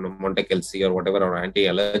together on Montecalci or whatever, or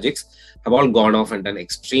anti-allergics, have all gone off and done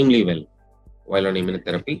extremely well while on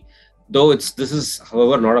immunotherapy. Though this is,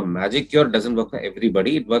 however, not a magic cure, doesn't work for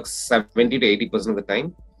everybody. It works 70 to 80% of the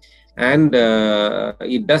time. And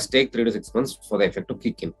it does take 3 to 6 months for the effect to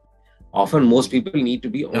kick in. Often, most people need to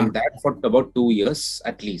be on that for about 2 years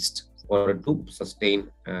at least for it to sustain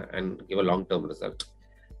and give a long-term result.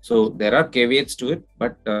 So there are caveats to it,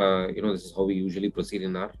 but this is how we usually proceed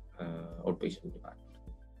in our outpatient department.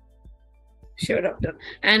 Sure, doctor.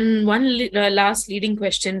 And one last leading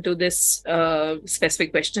question to this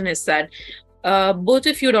specific question is that Both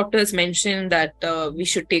of you doctors mentioned that we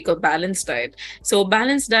should take a balanced diet. So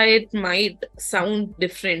balanced diet might sound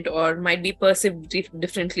different or might be perceived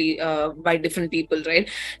differently by different people, right?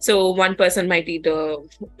 So one person might eat a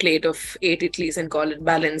plate of 8 idlis and call it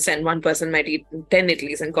balance, and one person might eat 10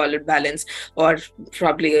 idlis and call it balance, or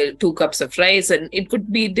probably 2 cups of rice, and it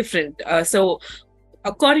could be different. So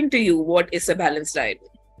according to you, what is a balanced diet?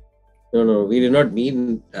 No, we do not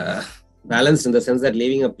mean balance in the sense that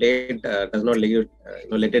leaving a plate does not let you,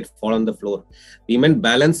 let it fall on the floor. We meant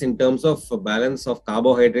balance in terms of balance of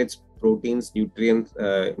carbohydrates, proteins, nutrients,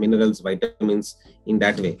 minerals, vitamins in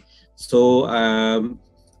that way. So,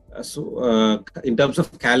 in terms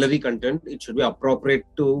of calorie content, it should be appropriate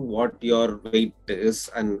to what your weight is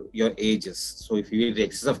and your age is. So, if you eat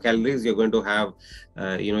excess of calories, you're going to have,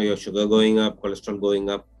 your sugar going up, cholesterol going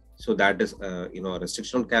up. So that is,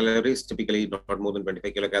 restriction on calories, typically not more than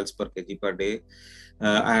 25 kilocalories per kg per day.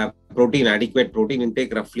 Protein, adequate protein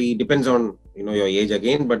intake roughly depends on, your age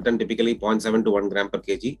again, but then typically 0.7 to 1 gram per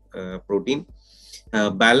kg protein.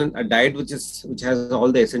 Balance a diet which has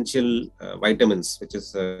all the essential vitamins, which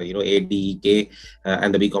is, A, D, K,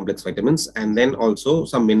 and the B complex vitamins, and then also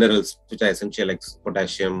some minerals which are essential like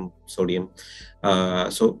potassium, sodium.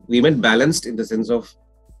 So we meant balanced in the sense of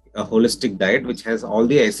a holistic diet which has all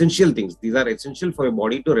the essential things. These are essential for your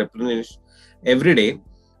body to replenish every day,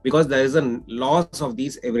 because there is a loss of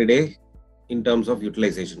these every day in terms of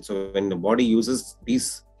utilization. So when the body uses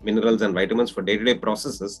these minerals and vitamins for day-to-day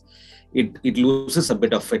processes, it loses a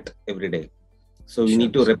bit of it every day. So we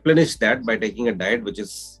need to replenish that by taking a diet which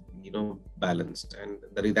is, balanced, and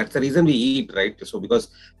that's the reason we eat, right? So because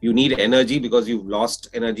you need energy, because you've lost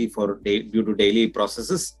energy due to daily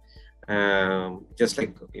processes. Just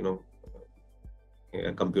like,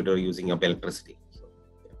 a computer using up electricity. So,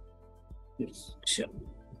 yeah. Yes. Sure.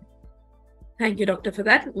 Thank you, doctor, for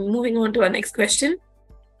that. Moving on to our next question.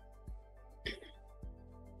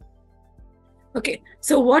 Okay,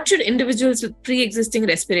 so what should individuals with pre-existing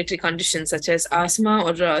respiratory conditions such as asthma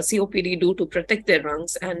or COPD do to protect their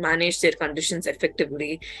lungs and manage their conditions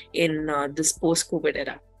effectively in this post-COVID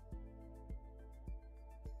era?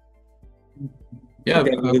 Yeah,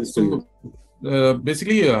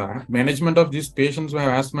 basically, management of these patients who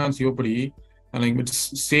have asthma and COPD,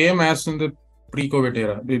 it's same as in the pre-COVID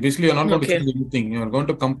era. Basically, you're not going to change anything. You're going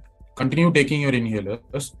to continue taking your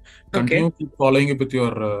inhalers, continue keep following it with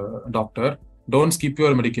your doctor. Don't skip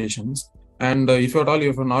your medications. And if you're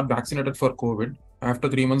not vaccinated for COVID, after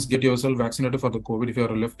 3 months, get yourself vaccinated for the COVID. If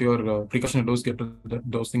you're left your precautionary dose, get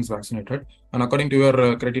those things vaccinated. And according to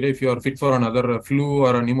your criteria, if you are fit for another flu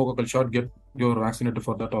or a pneumococcal shot, get your vaccinated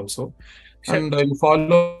for that also. Sure. And you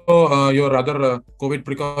follow your other COVID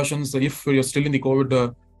precautions if you're still in the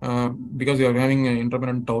COVID because you're having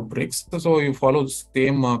intermittent outbreaks. So you follow the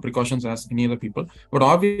same precautions as any other people. But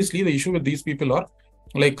obviously, the issue with these people are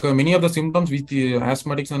many of the symptoms which the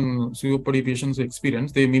asthmatics and COPD patients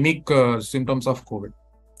experience, they mimic symptoms of COVID.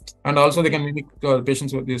 And also they can mimic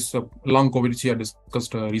patients with this long COVID which we had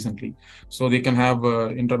discussed recently. So they can have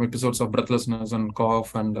interim episodes of breathlessness and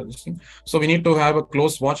cough and this thing. So we need to have a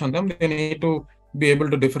close watch on them. They need to be able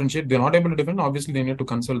to differentiate. They're not able to differentiate. Obviously, they need to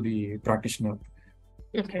consult the practitioner.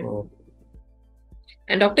 Okay.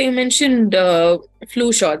 And doctor, you mentioned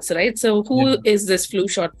flu shots, right? So who is this flu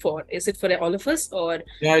shot for? Is it for all of us or?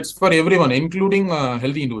 Yeah, it's for everyone, including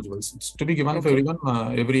healthy individuals. It's to be given for everyone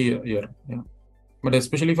every year. Yeah. But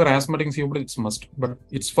especially for asthmatic COPD, it's must. But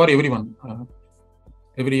it's for everyone.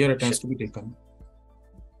 Every year it has to be taken.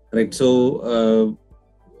 Right. So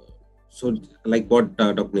like what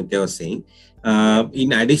Dr. Nithya was saying,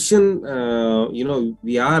 in addition,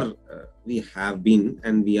 we have been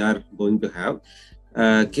and we are going to have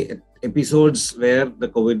episodes where the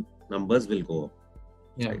COVID numbers will go up.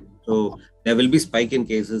 Yeah. Right? So there will be spike in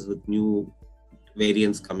cases with new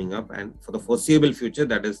variants coming up, and for the foreseeable future,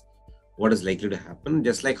 that is what is likely to happen,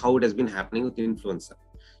 just like how it has been happening with influenza.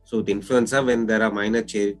 So with influenza, when there are minor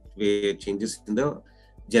changes in the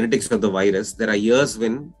genetics of the virus, there are years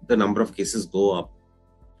when the number of cases go up,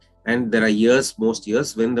 and there are most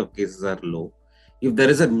years when the cases are low. If there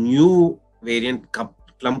is a new variant,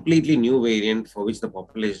 completely new variant for which the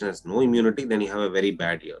population has no immunity, then you have a very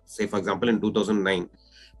bad year. Say, for example, in 2009,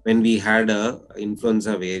 when we had a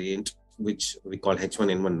influenza variant, which we call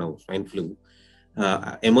H1N1 now, swine flu,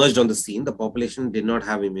 emerged on the scene, the population did not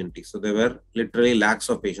have immunity. So there were literally lakhs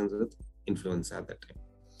of patients with influenza at that time.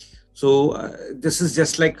 So this is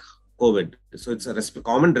just like COVID. So it's a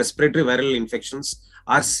common respiratory viral infections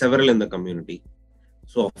are several in the community.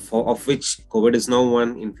 So of which COVID is now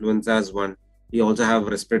one, influenza is one. We also have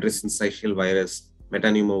respiratory syncytial virus,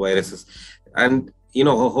 metapneumoviruses. And a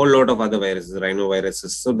whole lot of other viruses,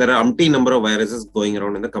 rhinoviruses. So there are umpteen number of viruses going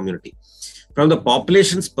around in the community. From the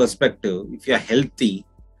population's perspective, if you are healthy,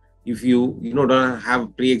 if you don't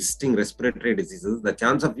have pre-existing respiratory diseases, the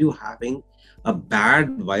chance of you having a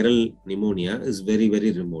bad viral pneumonia is very,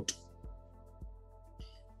 very remote.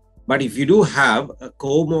 But if you do have a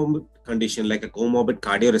comorbid condition like a comorbid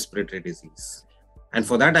cardiorespiratory disease, and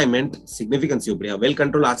for that I meant significant COPD, a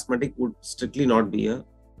well-controlled asthmatic would strictly not be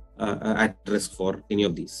at risk for any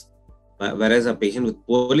of these. Whereas a patient with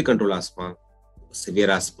poorly controlled asthma,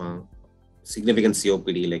 severe asthma, significant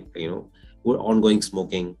COPD, like ongoing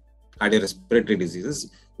smoking, cardiorespiratory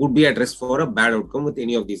diseases, would be at risk for a bad outcome with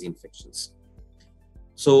any of these infections.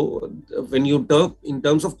 So when you talk in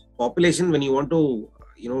terms of population, when you want to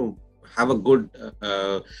have a good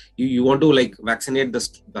you want to like vaccinate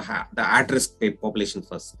the at-risk population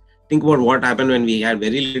first. Think about what happened when we had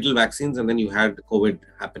very little vaccines and then you had COVID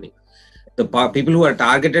happening. The people who are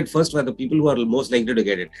targeted first were the people who are most likely to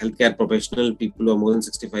get it. Healthcare professional, people who are more than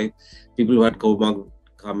 65, people who had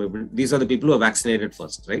comorbid. These are the people who are vaccinated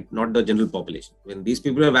first, right? Not the general population. When these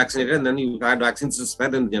people are vaccinated and then you had vaccines to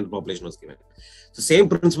spread, then the general population was given. So same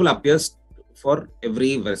principle appears for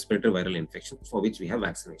every respiratory viral infection for which we have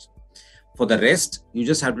vaccination. For the rest, you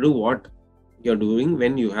just have to do what you're doing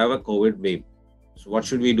when you have a COVID wave. So what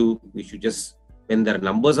should we do? We should just, when there are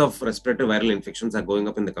numbers of respiratory viral infections are going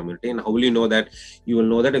up in the community, and how will you know that? You will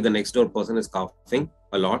know that if the next door person is coughing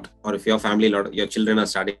a lot, or if your family, your children are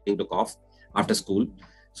starting to cough after school.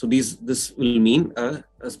 So this will mean a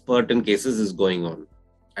spurt in cases is going on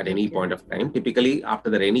at any point of time, typically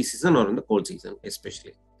after the rainy season or in the cold season,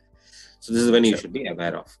 especially. So this is when you should be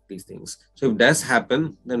aware of these things. So if it does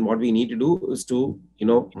happen, then what we need to do is to,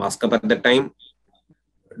 mask up at the time,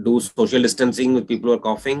 do social distancing with people who are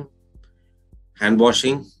coughing, hand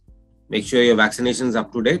washing, make sure your vaccination is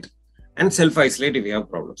up to date, and self-isolate if you have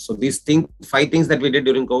problems. So these 5 things that we did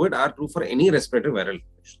during COVID are true for any respiratory viral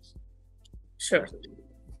infections. Sure.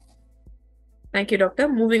 Thank you, Doctor.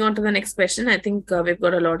 Moving on to the next question. I think we've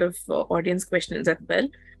got a lot of audience questions as well.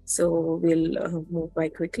 So we'll move by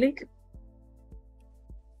quickly.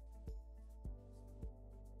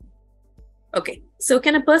 Okay. So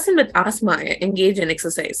can a person with asthma engage in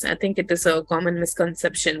exercise? I think it is a common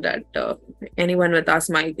misconception that anyone with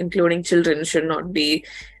asthma, including children, should not be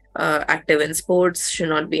active in sports, should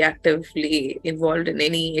not be actively involved in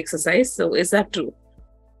any exercise. So is that true?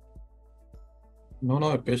 No,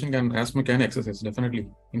 a patient asthma can exercise, definitely.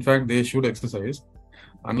 In fact, they should exercise.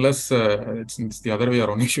 Unless it's the other way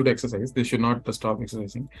around, they should exercise. They should not stop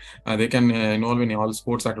exercising. They can involve in all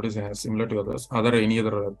sports activities as similar to any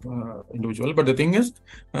other individual. But the thing is,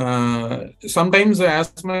 sometimes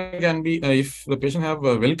asthma can be, if the patient have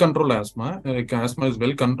well-controlled asthma, asthma is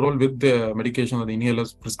well-controlled with the medication or the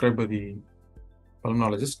inhalers prescribed by the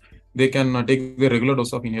pulmonologist, they can take the regular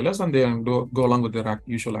dose of inhalers and they go along with their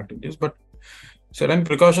usual activities. But certain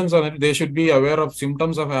precautions are that they should be aware of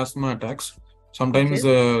symptoms of asthma attacks. Sometimes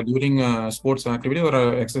during sports activity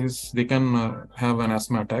or exercise, they can have an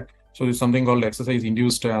asthma attack. So there's something called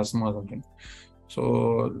exercise-induced asthma or something.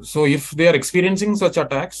 So if they are experiencing such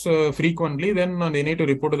attacks frequently, then they need to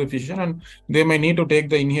report to the physician and they may need to take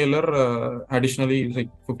the inhaler additionally, like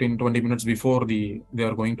 15-20 minutes before they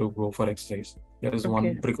are going to go for exercise. That is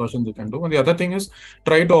one precaution they can do. And the other thing is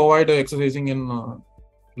try to avoid exercising in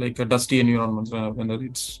like a dusty environments when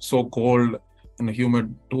it's so cold and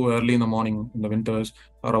humid too early in the morning in the winters,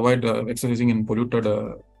 or avoid exercising in polluted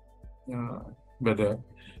weather,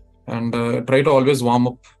 and try to always warm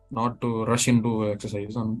up, not to rush into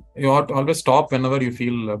exercise. And you ought to always stop whenever you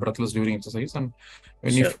feel breathless during exercise, and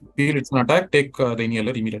when you feel it's an attack, take the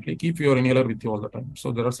inhaler immediately. Keep your inhaler with you all the time.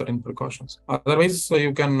 So there are certain precautions. Otherwise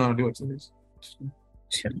you can do exercise.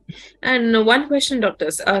 Sure. And one question,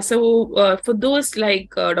 doctors. For those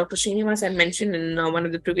like Dr. Srinivas had mentioned in one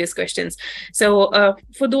of the previous questions, so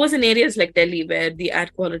for those in areas like Delhi where the air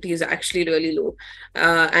quality is actually really low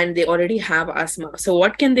and they already have asthma, so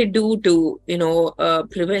what can they do to,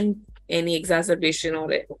 prevent any exacerbation,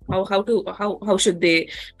 or how should they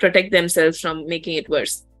protect themselves from making it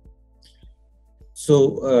worse?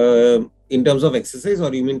 So in terms of exercise,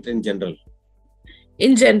 or you mean in general?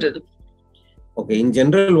 In general. Okay, in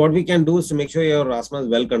general, what we can do is to make sure your asthma is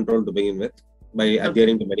well controlled to begin with by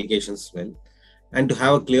adhering to medications well, and to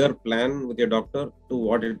have a clear plan with your doctor to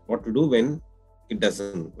what to do when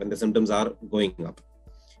the symptoms are going up.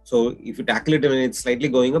 So if you tackle it when it's slightly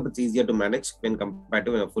going up, it's easier to manage when compared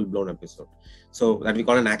to a full-blown episode. So that we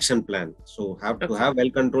call an action plan. So to have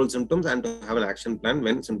well-controlled symptoms and to have an action plan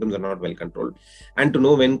when symptoms are not well controlled, and to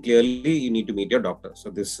know when clearly you need to meet your doctor. So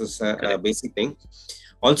this is a basic thing.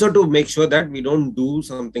 Also to make sure that we don't do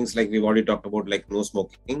some things like we've already talked about, like no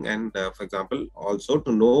smoking, and for example, also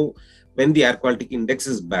to know when the air quality index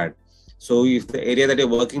is bad. So if the area that you're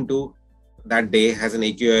working to that day has an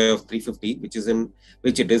AQI of 350, which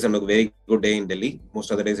it is on a very good day in Delhi.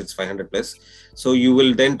 Most other days it's 500 plus. So you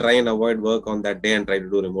will then try and avoid work on that day and try to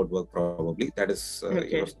do remote work probably. That is,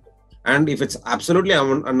 and if it's absolutely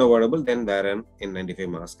unavoidable, then wear an N95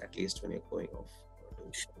 mask at least when you're going off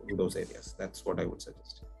in those areas. That's what I would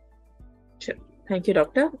suggest. Sure. Thank you,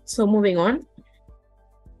 doctor. So moving on.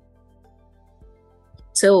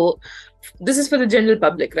 So this is for the general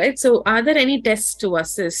public, right? So are there any tests to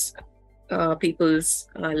assess people's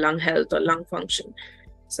lung health or lung function?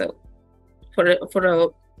 So for a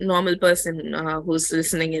normal person who's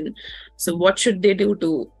listening in, so what should they do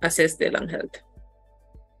to assess their lung health?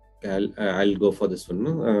 I'll go for this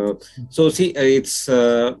one. So see, it's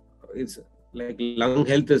like lung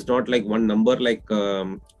health is not like one number like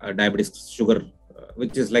diabetes, sugar,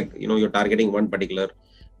 which is like, you're targeting one particular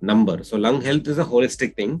number. So lung health is a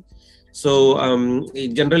holistic thing. So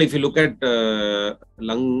in general, if you look at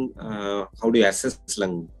lung, how do you assess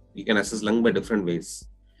lung? You can assess lung by different ways.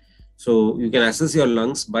 So you can assess your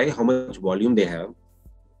lungs by how much volume they have.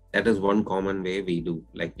 That is one common way we do.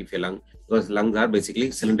 Like if your lung, because lungs are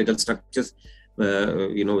basically cylindrical structures,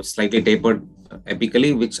 slightly tapered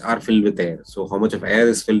apically, which are filled with air. So how much of air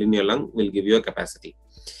is filled in your lung will give you a capacity.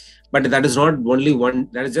 But that is not only one,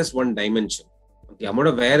 that is just one dimension. The amount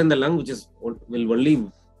of air in the lung, will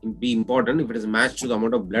only be important if it is matched to the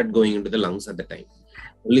amount of blood going into the lungs at the time.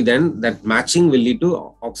 Only then that matching will lead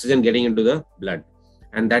to oxygen getting into the blood,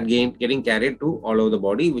 and that getting carried to all over the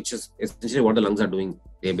body, which is essentially what the lungs are doing.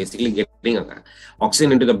 They're basically getting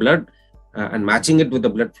oxygen into the blood and matching it with the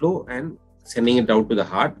blood flow and sending it out to the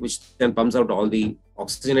heart, which then pumps out all the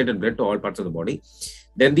oxygenated blood to all parts of the body.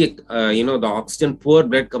 Then the oxygen poor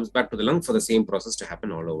blood comes back to the lung for the same process to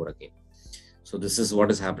happen all over again. So this is what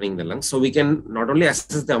is happening in the lungs. So we can not only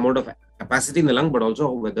assess the amount of capacity in the lung, but also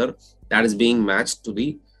whether that is being matched to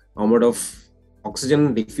the amount of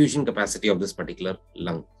oxygen diffusion capacity of this particular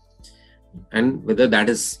lung, and whether that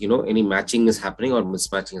is, any matching is happening or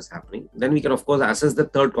mismatching is happening. Then we can of course assess the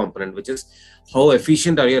third component, which is how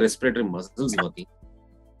efficient are your respiratory muscles working.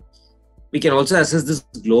 We can also assess this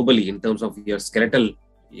globally in terms of your skeletal,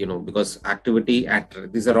 because activity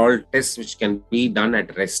these are all tests which can be done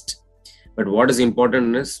at rest. But what is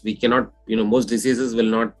important is we cannot, most diseases will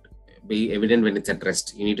not be evident when it's at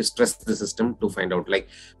rest. You need to stress the system to find out. Like,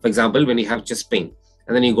 for example, when you have chest pain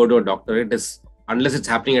and then you go to a doctor, it is, unless it's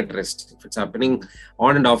happening at rest, if it's happening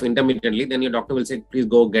on and off intermittently, then your doctor will say, please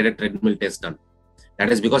go get a treadmill test done. That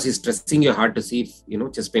is because he's stressing your heart to see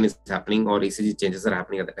if, chest pain is happening or ECG changes are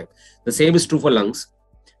happening at the time. The same is true for lungs.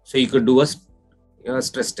 So you could do a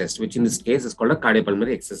stress test, which in this case is called a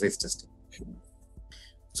cardiopulmonary exercise testing.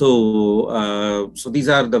 So these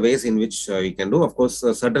are the ways in which you can do. Of course,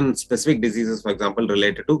 certain specific diseases, for example,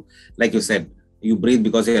 related to, like you said, you breathe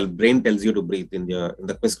because your brain tells you to breathe in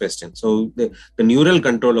the quiz question. So the neural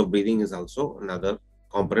control of breathing is also another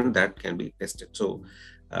component that can be tested. So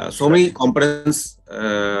many components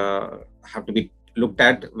have to be looked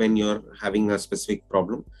at when you're having a specific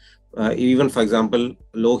problem. Even, for example,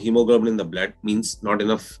 low hemoglobin in the blood means not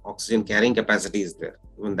enough oxygen carrying capacity is there.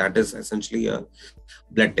 Even that is essentially a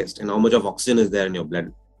blood test. And how much of oxygen is there in your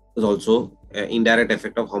blood is also an indirect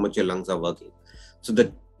effect of how much your lungs are working. So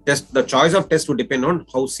the choice of test would depend on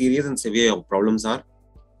how serious and severe your problems are.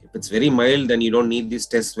 If it's very mild, then you don't need these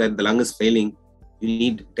tests where the lung is failing. You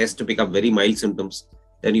need tests to pick up very mild symptoms.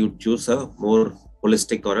 Then you choose a more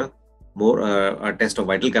holistic or a test of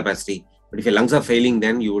vital capacity. But if your lungs are failing,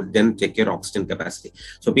 then you would then check your oxygen capacity.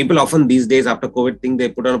 So people often these days after COVID think they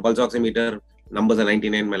put on a pulse oximeter, numbers are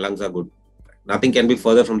 99, my lungs are good. Nothing can be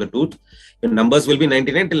further from the truth. Your numbers will be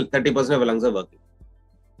 99 till 30% of your lungs are working.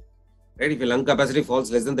 Right? If your lung capacity falls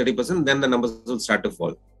less than 30%, then the numbers will start to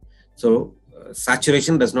fall. So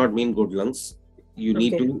saturation does not mean good lungs. You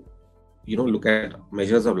need to, look at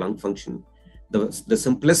measures of lung function. The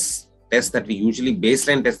simplest test that we usually,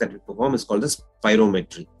 baseline test that we perform is called the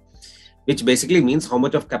spirometry, which basically means how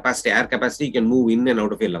much of capacity, air capacity you can move in and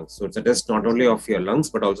out of your lungs. So it's a test not only of your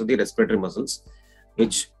lungs, but also the respiratory muscles,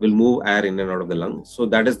 which will move air in and out of the lung. So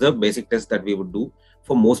that is the basic test that we would do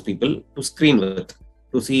for most people to screen with,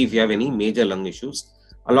 to see if you have any major lung issues.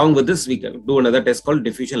 Along with this, we can do another test called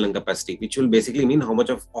diffusion lung capacity, which will basically mean how much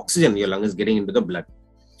of oxygen your lung is getting into the blood.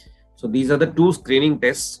 So these are the two screening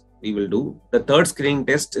tests we will do. The third screening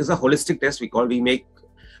test is a holistic test. We make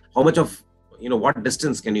how much of, what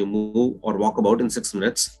distance can you move or walk about in 6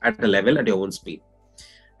 minutes at a level at your own speed.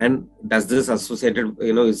 And does this associated,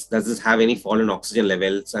 does this have any fall in oxygen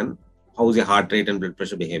levels, and how is your heart rate and blood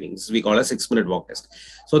pressure behaving? This we call a 6-minute walk test.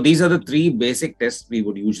 So these are the 3 basic tests we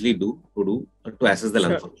would usually do to assess the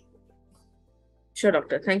lung function. Sure,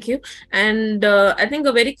 doctor. Thank you. And I think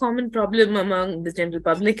a very common problem among the general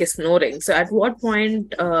public is snoring. So at what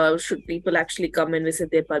point should people actually come and visit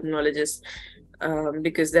their pulmonologist?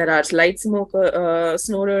 Because there are light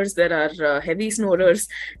snorers, there are heavy snorers.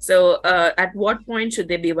 So at what point should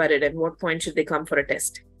they be worried, and what point should they come for a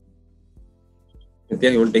test?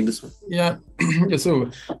 Nithya, you want to take this one? Yeah.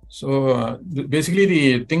 So basically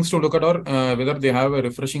the things to look at are whether they have a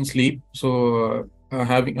refreshing sleep. So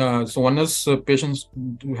one is patients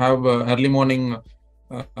who have early morning,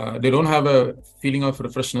 they don't have a feeling of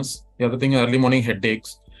refreshness. The other thing, early morning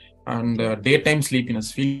headaches, and daytime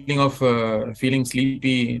sleepiness, feeling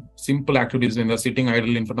sleepy, simple activities when they're sitting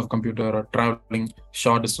idle in front of computer or traveling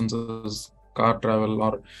short distances, car travel,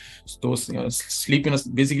 or those sleepiness.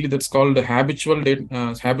 Basically, that's called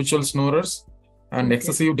habitual snorers, and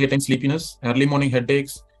excessive daytime sleepiness, early morning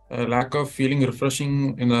headaches, lack of feeling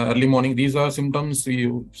refreshing in the early morning. These are symptoms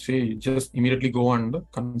you say just immediately go and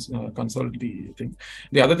consult the thing.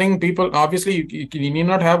 The other thing, people obviously you need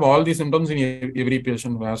not have all these symptoms in every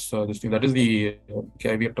patient who has this thing. That is the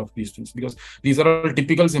caveat of these things, because these are all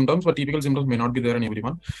typical symptoms, but typical symptoms may not be there in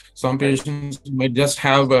everyone. Some patients might just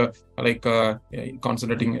have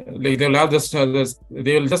concentrating, like they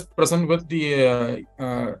will just present with the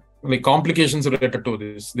complications related to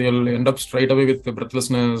this. They'll end up straight away with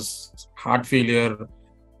breathlessness, heart failure,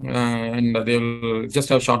 and they'll just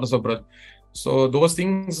have shortness of breath. So those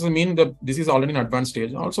things mean that this is already an advanced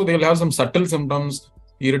stage. Also, they'll have some subtle symptoms,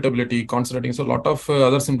 irritability, concentrating. So a lot of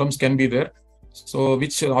other symptoms can be there. So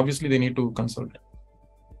which obviously they need to consult.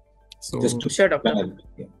 So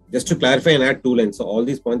just to clarify and add 2 lines. So all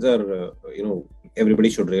these points are, everybody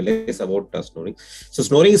should realize about snoring. So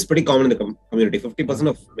snoring is pretty common in the community. 50%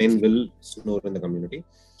 of men will snore in the community,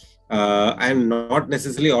 and not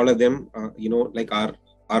necessarily all of them, are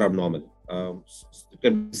abnormal. It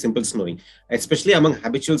can be simple snoring, especially among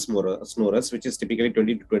habitual snorers, which is typically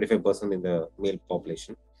 20 to 25% in the male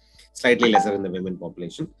population, slightly lesser in the women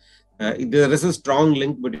population. There is a strong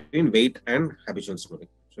link between weight and habitual snoring.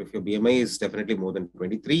 So if your BMI is definitely more than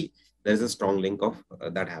 23, there is a strong link of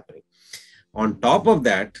that happening. On top of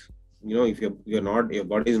that, if your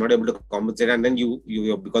body is not able to compensate, and then you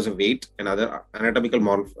because of weight and other anatomical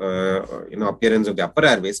appearance of the upper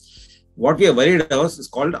airways, what we are worried about is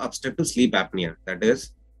called obstructive sleep apnea. That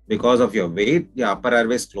is, because of your weight, your upper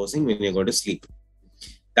airway is closing when you're going to sleep.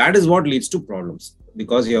 That is what leads to problems,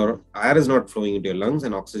 because your air is not flowing into your lungs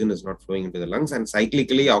and oxygen is not flowing into the lungs, and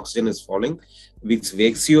cyclically oxygen is falling, which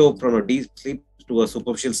wakes you from a deep sleep to a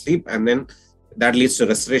superficial sleep, and then that leads to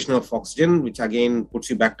restoration of oxygen, which again puts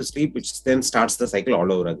you back to sleep, which then starts the cycle all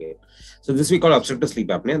over again. So this we call obstructive sleep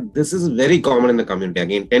apnea. This is very common in the community.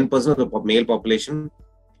 Again, 10% of the male population,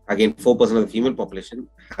 again 4% of the female population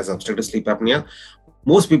has obstructive sleep apnea.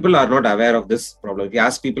 Most people are not aware of this problem. If you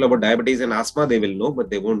ask people about diabetes and asthma, they will know, but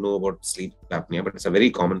they won't know about sleep apnea. But it's a very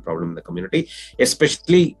common problem in the community,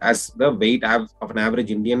 especially as the weight of an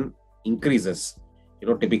average Indian increases.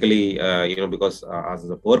 Typically, because as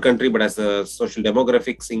a poor country, but as a social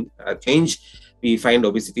demographics change, we find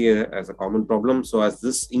obesity as a common problem. So as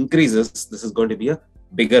this increases, this is going to be a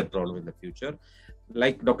bigger problem in the future.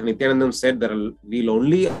 Like Dr. Nithiyanandan said, we'll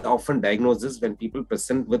only often diagnose this when people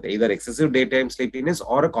present with either excessive daytime sleepiness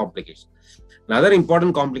or a complication. Another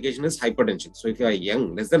important complication is hypertension. So if you are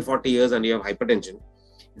young, less than 40 years, and you have hypertension,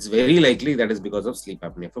 it's very likely that is because of sleep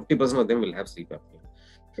apnea. 50% of them will have sleep apnea.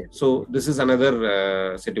 So this is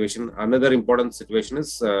another situation. Another important situation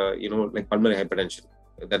is, like pulmonary hypertension.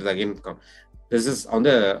 That is again, this is on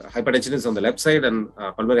the hypertension is on the left side, and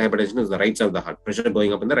pulmonary hypertension is the right side of the heart. Pressure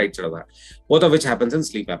going up in the right side of the heart. Both of which happens in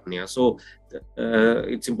sleep apnea. So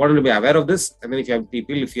it's important to be aware of this. And then if you have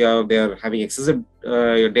people, they are having excessive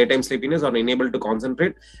daytime sleepiness or unable to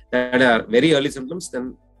concentrate, that are very early symptoms,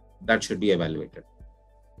 then that should be evaluated.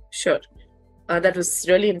 Sure. That was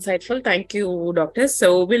really insightful. Thank you, doctor.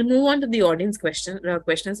 So we'll move on to the audience questions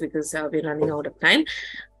because we're running out of time.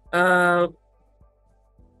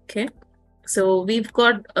 Okay. So we've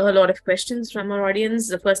got a lot of questions from our audience.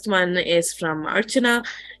 The first one is from Archana.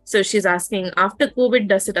 So she's asking, after COVID,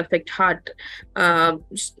 does it affect heart?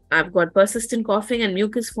 I've got persistent coughing and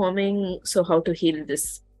mucus forming. So how to heal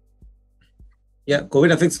this? Yeah,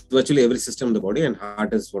 COVID affects virtually every system in the body, and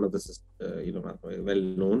heart is one of the, well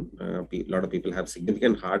known. A lot of people have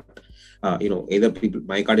significant heart, either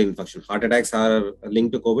myocardial infarction. Heart attacks are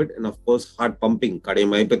linked to COVID, and of course, heart pumping,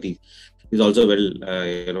 cardiomyopathy, is also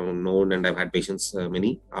well known, and I've had patients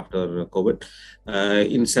many after COVID.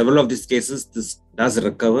 In several of these cases, this does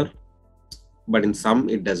recover, but in some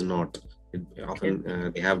it does not.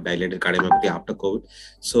 Often they have dilated cardiomyopathy after COVID.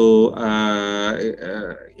 So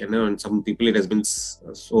in some people it has been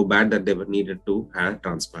so bad that they were needed to have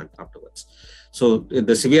transplant afterwards. So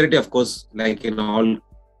the severity, of course, like in all,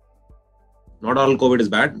 not all COVID is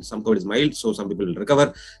bad. Some COVID is mild, so some people will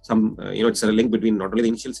recover. Some, it's a link between not only the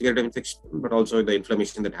initial severity of infection, but also the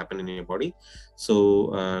inflammation that happen in your body. So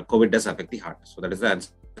COVID does affect the heart. So that is the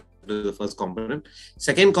answer to the first component.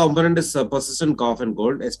 Second component is persistent cough and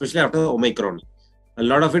cold, especially after Omicron. A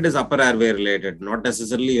lot of it is upper airway related, not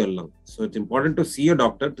necessarily your lung. So it's important to see your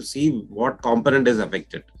doctor to see what component is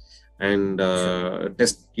affected, and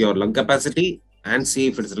test your lung capacity and see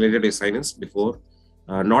if it's related to sinus before.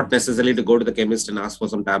 Not necessarily to go to the chemist and ask for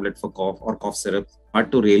some tablet for cough or cough syrup,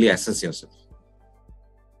 but to really assess yourself.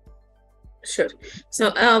 Sure. So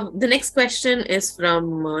the next question is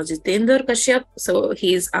from Jitendra Kashyap. So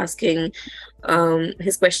he's asking,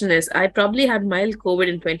 his question is, I probably had mild COVID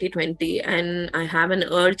in 2020 and I have an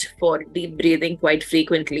urge for deep breathing quite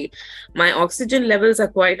frequently. My oxygen levels are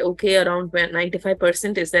quite okay, around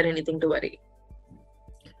 95%. Is there anything to worry?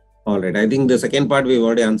 All right. I think the second part we've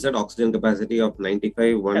already answered. Oxygen capacity of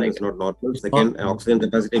 95, one Correct. is not normal. Second, oxygen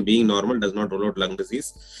capacity being normal does not rule out lung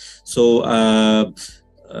disease. So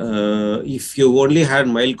if you only had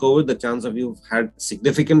mild COVID, the chance of you had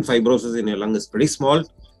significant fibrosis in your lung is pretty small.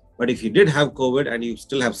 But if you did have COVID and you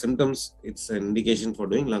still have symptoms, it's an indication for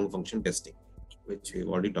doing lung function testing, which we've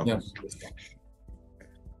already talked about.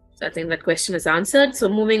 So I think that question is answered. So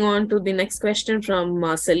moving on to the next question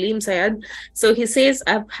from Salim Syed. So he says,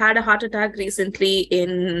 I've had a heart attack recently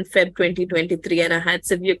in Feb 2023 and I had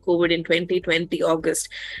severe COVID in 2020 August.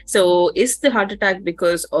 So is the heart attack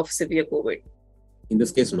because of severe COVID? In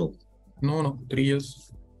this case, no. No, 3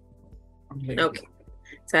 years. Okay.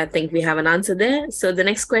 So I think we have an answer there. So the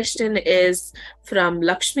next question is from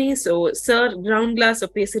Lakshmi. So, sir, ground glass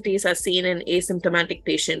opacities are seen in asymptomatic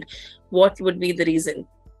patient. What would be the reason?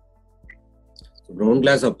 So ground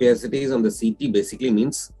glass opacities on the CT basically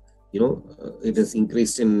means, it is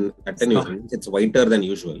increased in attenuation. It's whiter than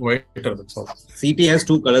usual. Whiter, that's all. CT has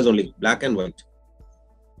two colors only, black and white.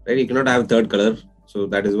 Right? You cannot have third color. So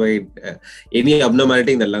that is why any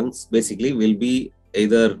abnormality in the lungs basically will be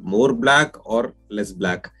either more black or less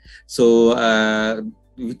black. So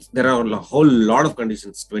there are a whole lot of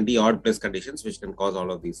conditions, 20 odd plus conditions, which can cause all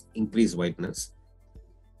of these increased whiteness,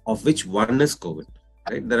 of which one is COVID.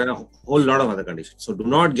 Right? There are a whole lot of other conditions. So do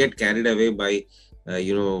not get carried away by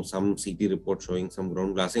some CT report showing some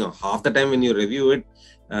ground glassing. Or half the time when you review it,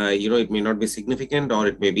 it may not be significant, or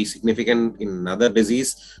it may be significant in another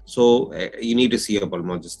disease. So you need to see a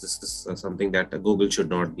pulmonologist. This is something that Google should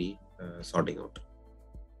not be sorting out.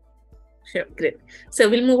 Sure, great. So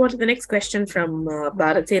we'll move on to the next question from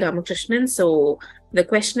Bharati Ramakrishnan. So the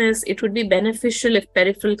question is, it would be beneficial if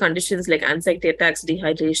peripheral conditions like anxiety attacks,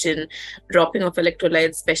 dehydration, dropping of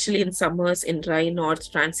electrolytes, especially in summers, in dry north,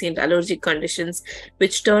 transient allergic conditions,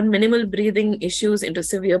 which turn minimal breathing issues into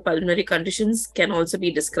severe pulmonary conditions, can also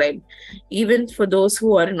be described. Even for those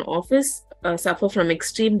who are in office, suffer from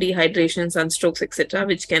extreme dehydration, sunstrokes, etc.,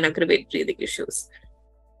 which can aggravate breathing issues.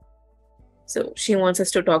 So she wants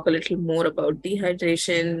us to talk a little more about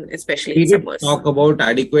dehydration, especially in summers. Talk about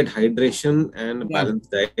adequate hydration and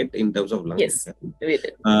balanced diet in terms of lungs. Yes, we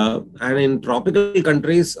did. And in tropical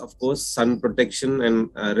countries, of course, sun protection and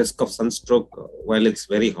risk of sunstroke while it's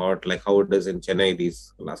very hot, like how it is in Chennai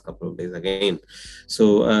these last couple of days again.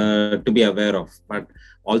 So to be aware of. But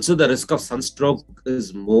also the risk of sunstroke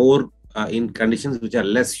is more in conditions which are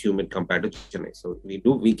less humid compared to Chennai. So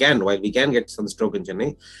while we can get sunstroke in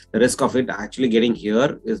Chennai, the risk of it actually getting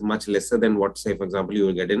here is much lesser than what, say, for example, you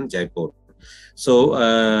will get in Jaipur. So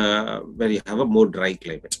where you have a more dry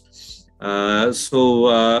climate. It's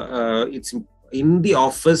in the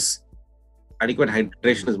office, adequate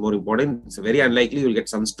hydration is more important. It's very unlikely you'll get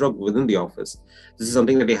sunstroke within the office. This is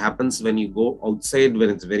something that happens when you go outside when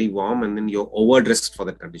it's very warm and then you're overdressed for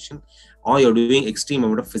that condition, or you're doing extreme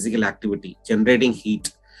amount of physical activity, generating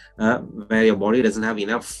heat, where your body doesn't have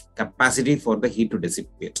enough capacity for the heat to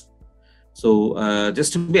dissipate. So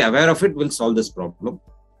just to be aware of it will solve this problem.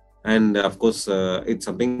 And of course, it's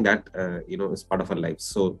something that, is part of our lives.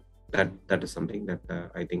 So that is something that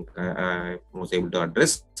I think I was able to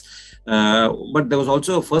address. But there was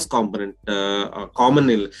also a first component, common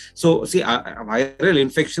illness. So see, viral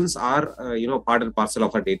infections are, part and parcel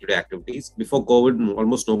of our day-to-day activities. Before COVID,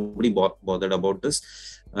 almost nobody bothered about this.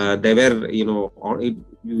 There were,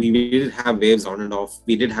 we did have waves on and off.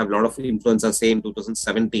 We did have a lot of influenza, say in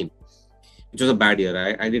 2017. which was a bad year.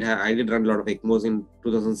 I did run a lot of ECMOs in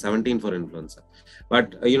 2017 for influenza,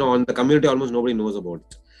 but on the community almost nobody knows about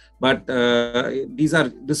it. But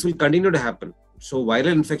this will continue to happen. So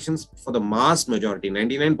viral infections for the mass majority,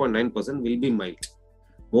 99.9%, will be mild.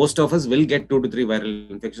 Most of us will get 2 to 3 viral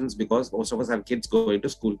infections because most of us have kids going to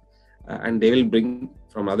school, and they will bring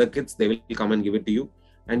from other kids. They will come and give it to you,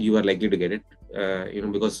 and you are likely to get it.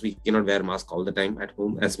 Because we cannot wear mask all the time at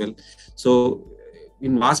home as well. So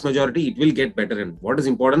in vast majority, it will get better. And what is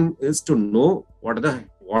important is to know what are the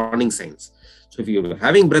warning signs. So if you're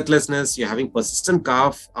having breathlessness, you're having persistent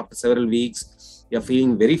cough after several weeks, you're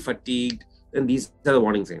feeling very fatigued, then these are the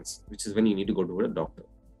warning signs, which is when you need to go to a doctor.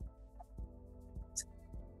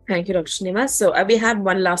 Thank you, Dr. Srinivas. So we have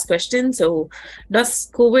one last question. So does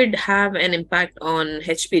COVID have an impact on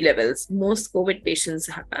HP levels? Most COVID patients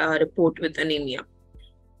report with anemia.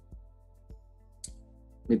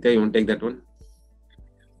 Nithya, you want to take that one?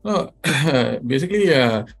 Basically,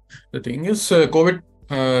 the thing is, COVID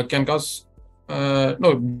can cause.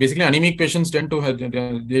 Basically, anemic patients tend to have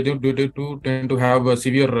tend to have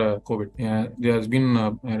severe COVID. There has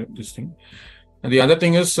been this thing. And the other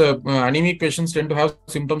thing is, anemic patients tend to have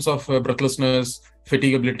symptoms of breathlessness,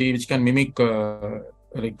 fatigability, which can mimic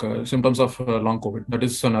symptoms of long COVID. That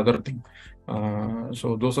is another thing.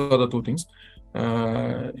 So those are the two things.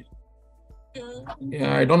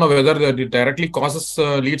 I don't know whether it directly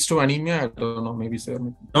leads to anemia. I don't know, maybe sir.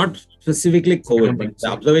 Not specifically COVID, but the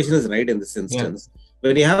observation is right in this instance. Yeah.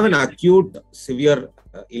 When you have an acute severe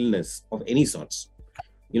illness of any sorts,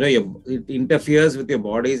 it interferes with your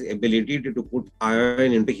body's ability to put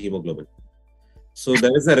iron into hemoglobin. So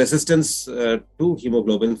there is a resistance to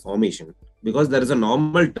hemoglobin formation. Because there is a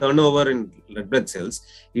normal turnover in red blood cells,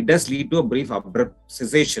 it does lead to a brief abrupt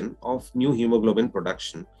cessation of new hemoglobin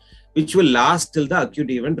production, which will last till the acute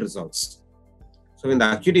event resolves. So when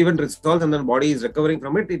the acute event resolves and the body is recovering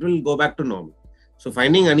from it, it will go back to normal. So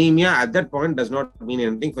finding anemia at that point does not mean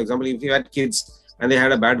anything. For example, if you had kids and they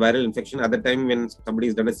had a bad viral infection, at the time when somebody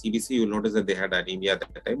has done a CBC, you'll notice that they had anemia at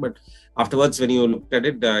that time. But afterwards, when you looked at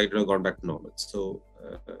it, it will have gone back to normal. So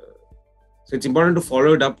it's important to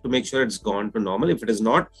follow it up to make sure it's gone to normal. If it is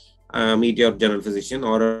not, meet your general physician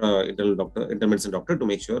or internal medicine doctor to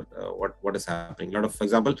make sure what is happening. For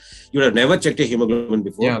example, you would have never checked your hemoglobin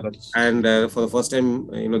before, and for the first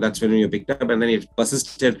time, that's when you picked up, and then it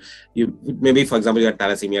persisted. Maybe, for example, you had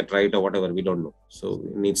thalassemia, tried or whatever. We don't know, so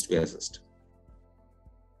it needs to be assessed.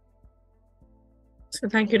 So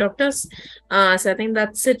thank you, doctors. So I think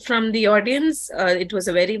that's it from the audience. It was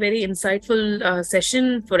a very, very insightful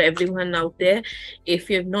session for everyone out there. If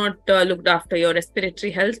you have not looked after your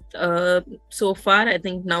respiratory health so far, I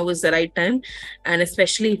think now is the right time. And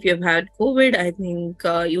especially if you've had COVID, I think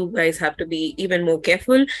you guys have to be even more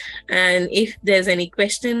careful. And if there's any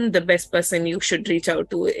question, the best person you should reach out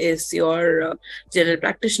to is your general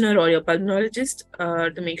practitioner or your pulmonologist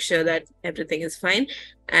to make sure that everything is fine.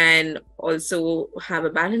 And also have a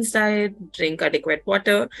balanced diet, drink adequate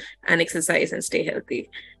water, and exercise and stay healthy.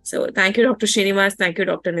 So thank you, Dr. Srinivas. Thank you,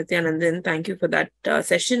 Dr. Nithiyanandan. Thank you for that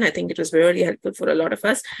session. I think it was really helpful for a lot of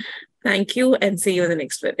us. Thank you, and see you in the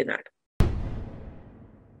next webinar.